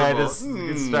exactly. invisible. I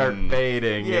just start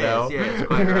fading, you know? Yes,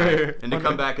 quite right. And to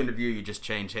come back into view, you just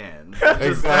change hands.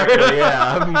 Exactly,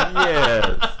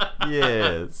 yeah.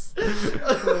 Yes.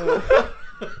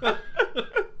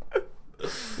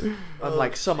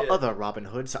 Unlike some other Robin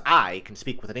Hoods, I can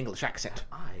speak with an English accent.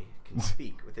 I can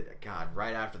speak with it. God,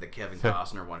 right after the Kevin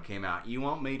Costner one came out, you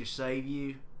want me to save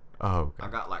you? Oh, I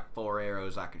God. got like 4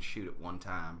 arrows I can shoot at one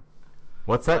time.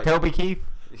 What's that, Like- Toby Keith?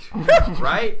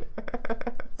 Right?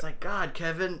 It's like, God,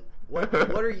 Kevin, what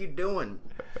are you doing?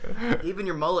 Even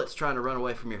your mullet's trying to run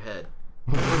away from your head.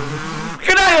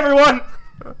 Good night, everyone!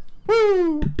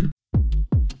 Woo!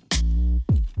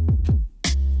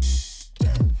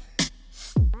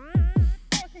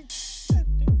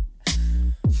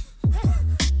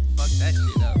 Fuck that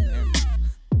shit up, man.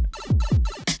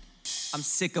 I'm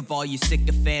sick of all you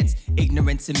sycophants,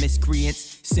 ignorance and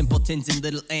miscreants, simpletons and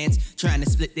little ants, trying to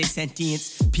split their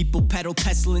sentience. People peddle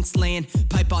pestilence land,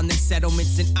 pipe on their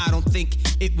settlements, and I don't think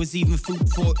it was even food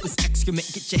for it was excrement.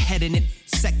 Get your head in it.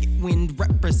 Second wind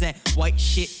represent white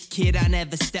shit. Kid, I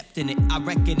never stepped in it. I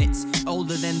reckon it's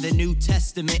older than the New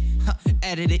Testament.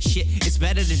 Edited shit. It's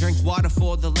better to drink water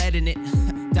for the lead in it.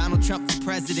 Donald Trump for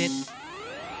president.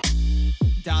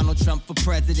 Donald Trump for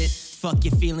president. Fuck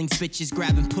your feelings, bitches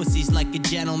grabbing pussies like a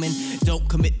gentleman. Don't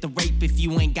commit the rape if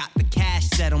you ain't got the cash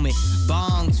settlement.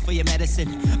 Bongs for your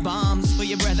medicine, bombs for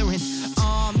your brethren,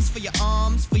 arms for your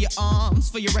arms, for your arms,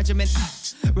 for your regiment.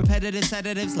 Repetitive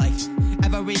sedatives like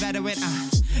every veteran,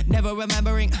 never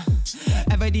remembering,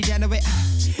 ever degenerate.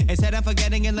 Instead of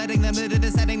forgetting and letting them live in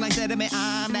the setting like sediment,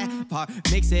 I'm that part.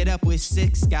 Mix it up with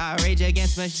 6 guy, Rage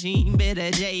Against Machine, Bitter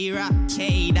J-Rock,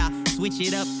 K-Dot. Switch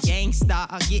it up, gangsta,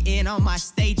 getting on my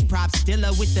stage props.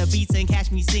 Dilla with the beats and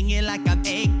catch me singing like I'm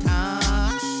Akon.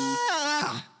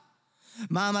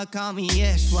 Mama call me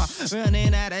Yeshua,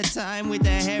 running out of time with the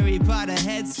Harry Potter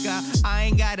headscarf. I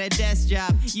ain't got a desk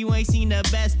job, you ain't seen the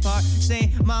best part.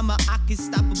 Saying, Mama, I can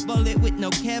stop a bullet with no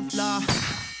Kevlar.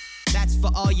 That's for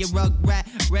all your rugrat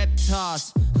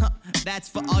reptiles. That's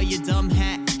for all your dumb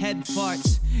head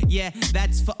farts. Yeah,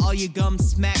 that's for all your gum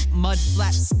smack, mud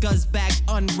flaps, scuzzbag,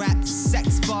 unwrapped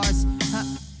sex bars.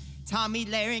 Tommy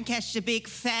Lahren, catch a big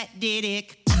fat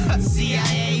dick.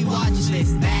 CIA watch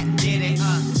list, that did it.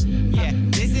 Yeah,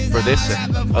 this is For this how I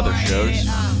and rap before other I shows, hit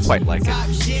it. quite like it, Talk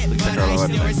shit, please check but out I our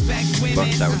still website, respect women.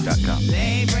 bucksours.com. They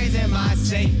ain't praising my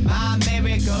say, my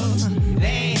miracle. They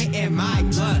ain't hitting my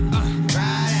blunt,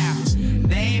 right out.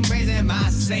 They ain't praising my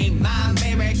say, my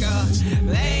miracle.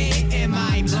 They ain't hitting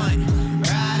my blunt,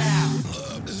 right out.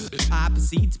 I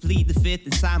proceed to plead the fifth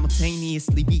and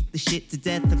simultaneously beat the shit to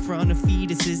death in front of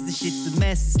fetuses. The shit's a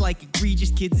mess, it's like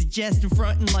egregious kids are just in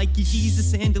front and like you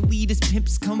Jesus and elitist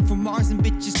pimps come from Mars and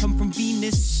bitches come from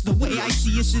Venus. The way I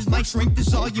see us is my strength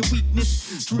is all your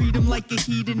weakness. Treat them like a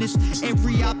hedonist,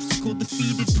 every obstacle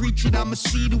defeated. Preach it, I'ma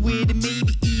see to it and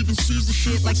maybe even seize the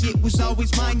shit like it was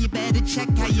always mine. You better check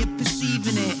how you're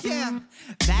perceiving it. Yeah,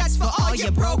 that's for all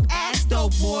your broke ass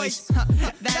dope boys.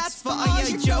 That's for all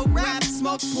your joke rap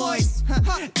smoke ploys.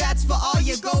 That's for all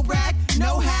you go brag,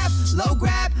 no have, low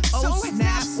grab, oh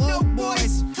snap, whoa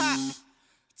boys. Ha.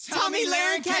 Tommy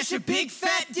Lahren, catch a big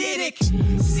fat dick.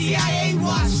 CIA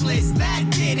watch list, that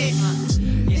did it.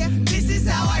 Yeah, this is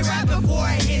how I rap before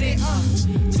I hit it.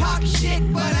 Talk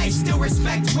shit, but I still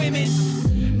respect women.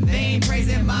 They ain't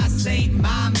praising my saint,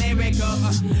 my miracle.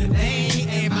 They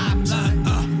ain't my blood,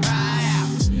 right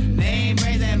out. They ain't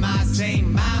praising my saint,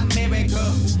 my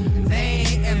miracle. They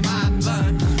ain't my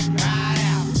blood, right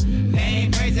out. They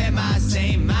ain't praising my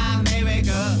saint, my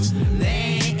miracle.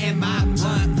 They ain't my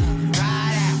blood,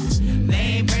 right out. They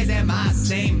ain't praising my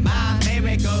saint, my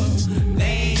miracle.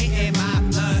 They ain't my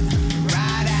blood,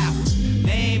 right out.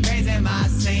 They ain't praising my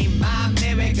saint, my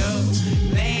miracle.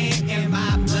 They ain't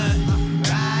my blood,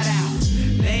 right out.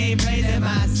 They ain't praising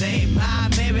my saint, my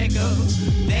miracle.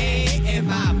 They ain't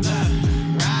my blood,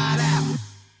 right out.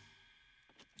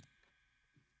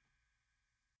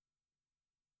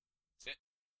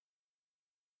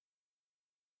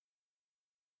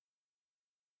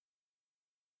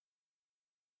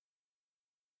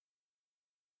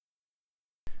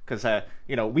 Because,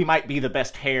 we might be the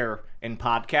best hair in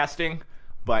podcasting,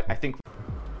 but I think...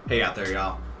 Hey out there,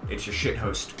 y'all. It's your shit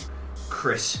host,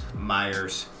 Chris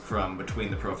Myers, from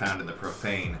Between the Profound and the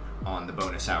Profane on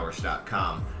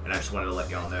thebonushours.com. And I just wanted to let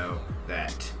y'all know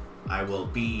that I will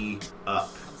be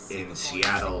up in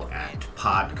Seattle at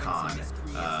PodCon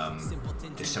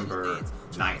December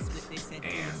 9th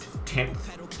and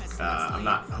 10th. I'm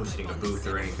not hosting a booth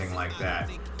or anything like that.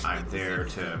 I'm there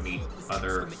to meet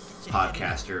other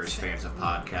podcasters, fans of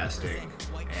podcasting,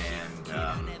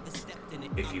 and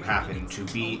if you happen to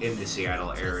be in the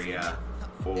Seattle area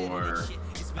or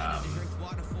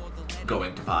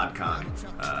going to PodCon,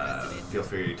 feel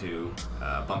free to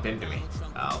bump into me.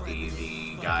 I'll be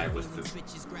the guy with the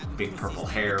big purple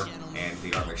hair and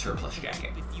the Army surplus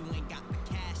jacket.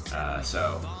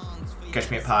 So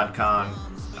catch me at PodCon,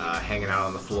 hanging out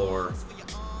on the floor,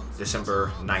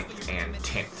 December 9th and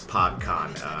 10th,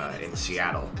 PodCon in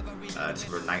Seattle,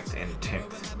 December 9th and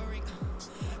 10th,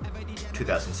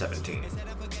 2017.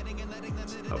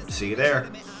 Hope to see you there.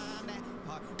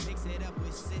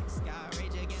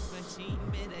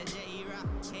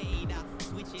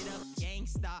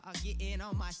 Getting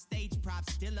on my stage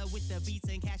props, Dilla with the beats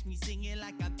and catch me singing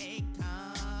like I'm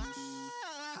Akon.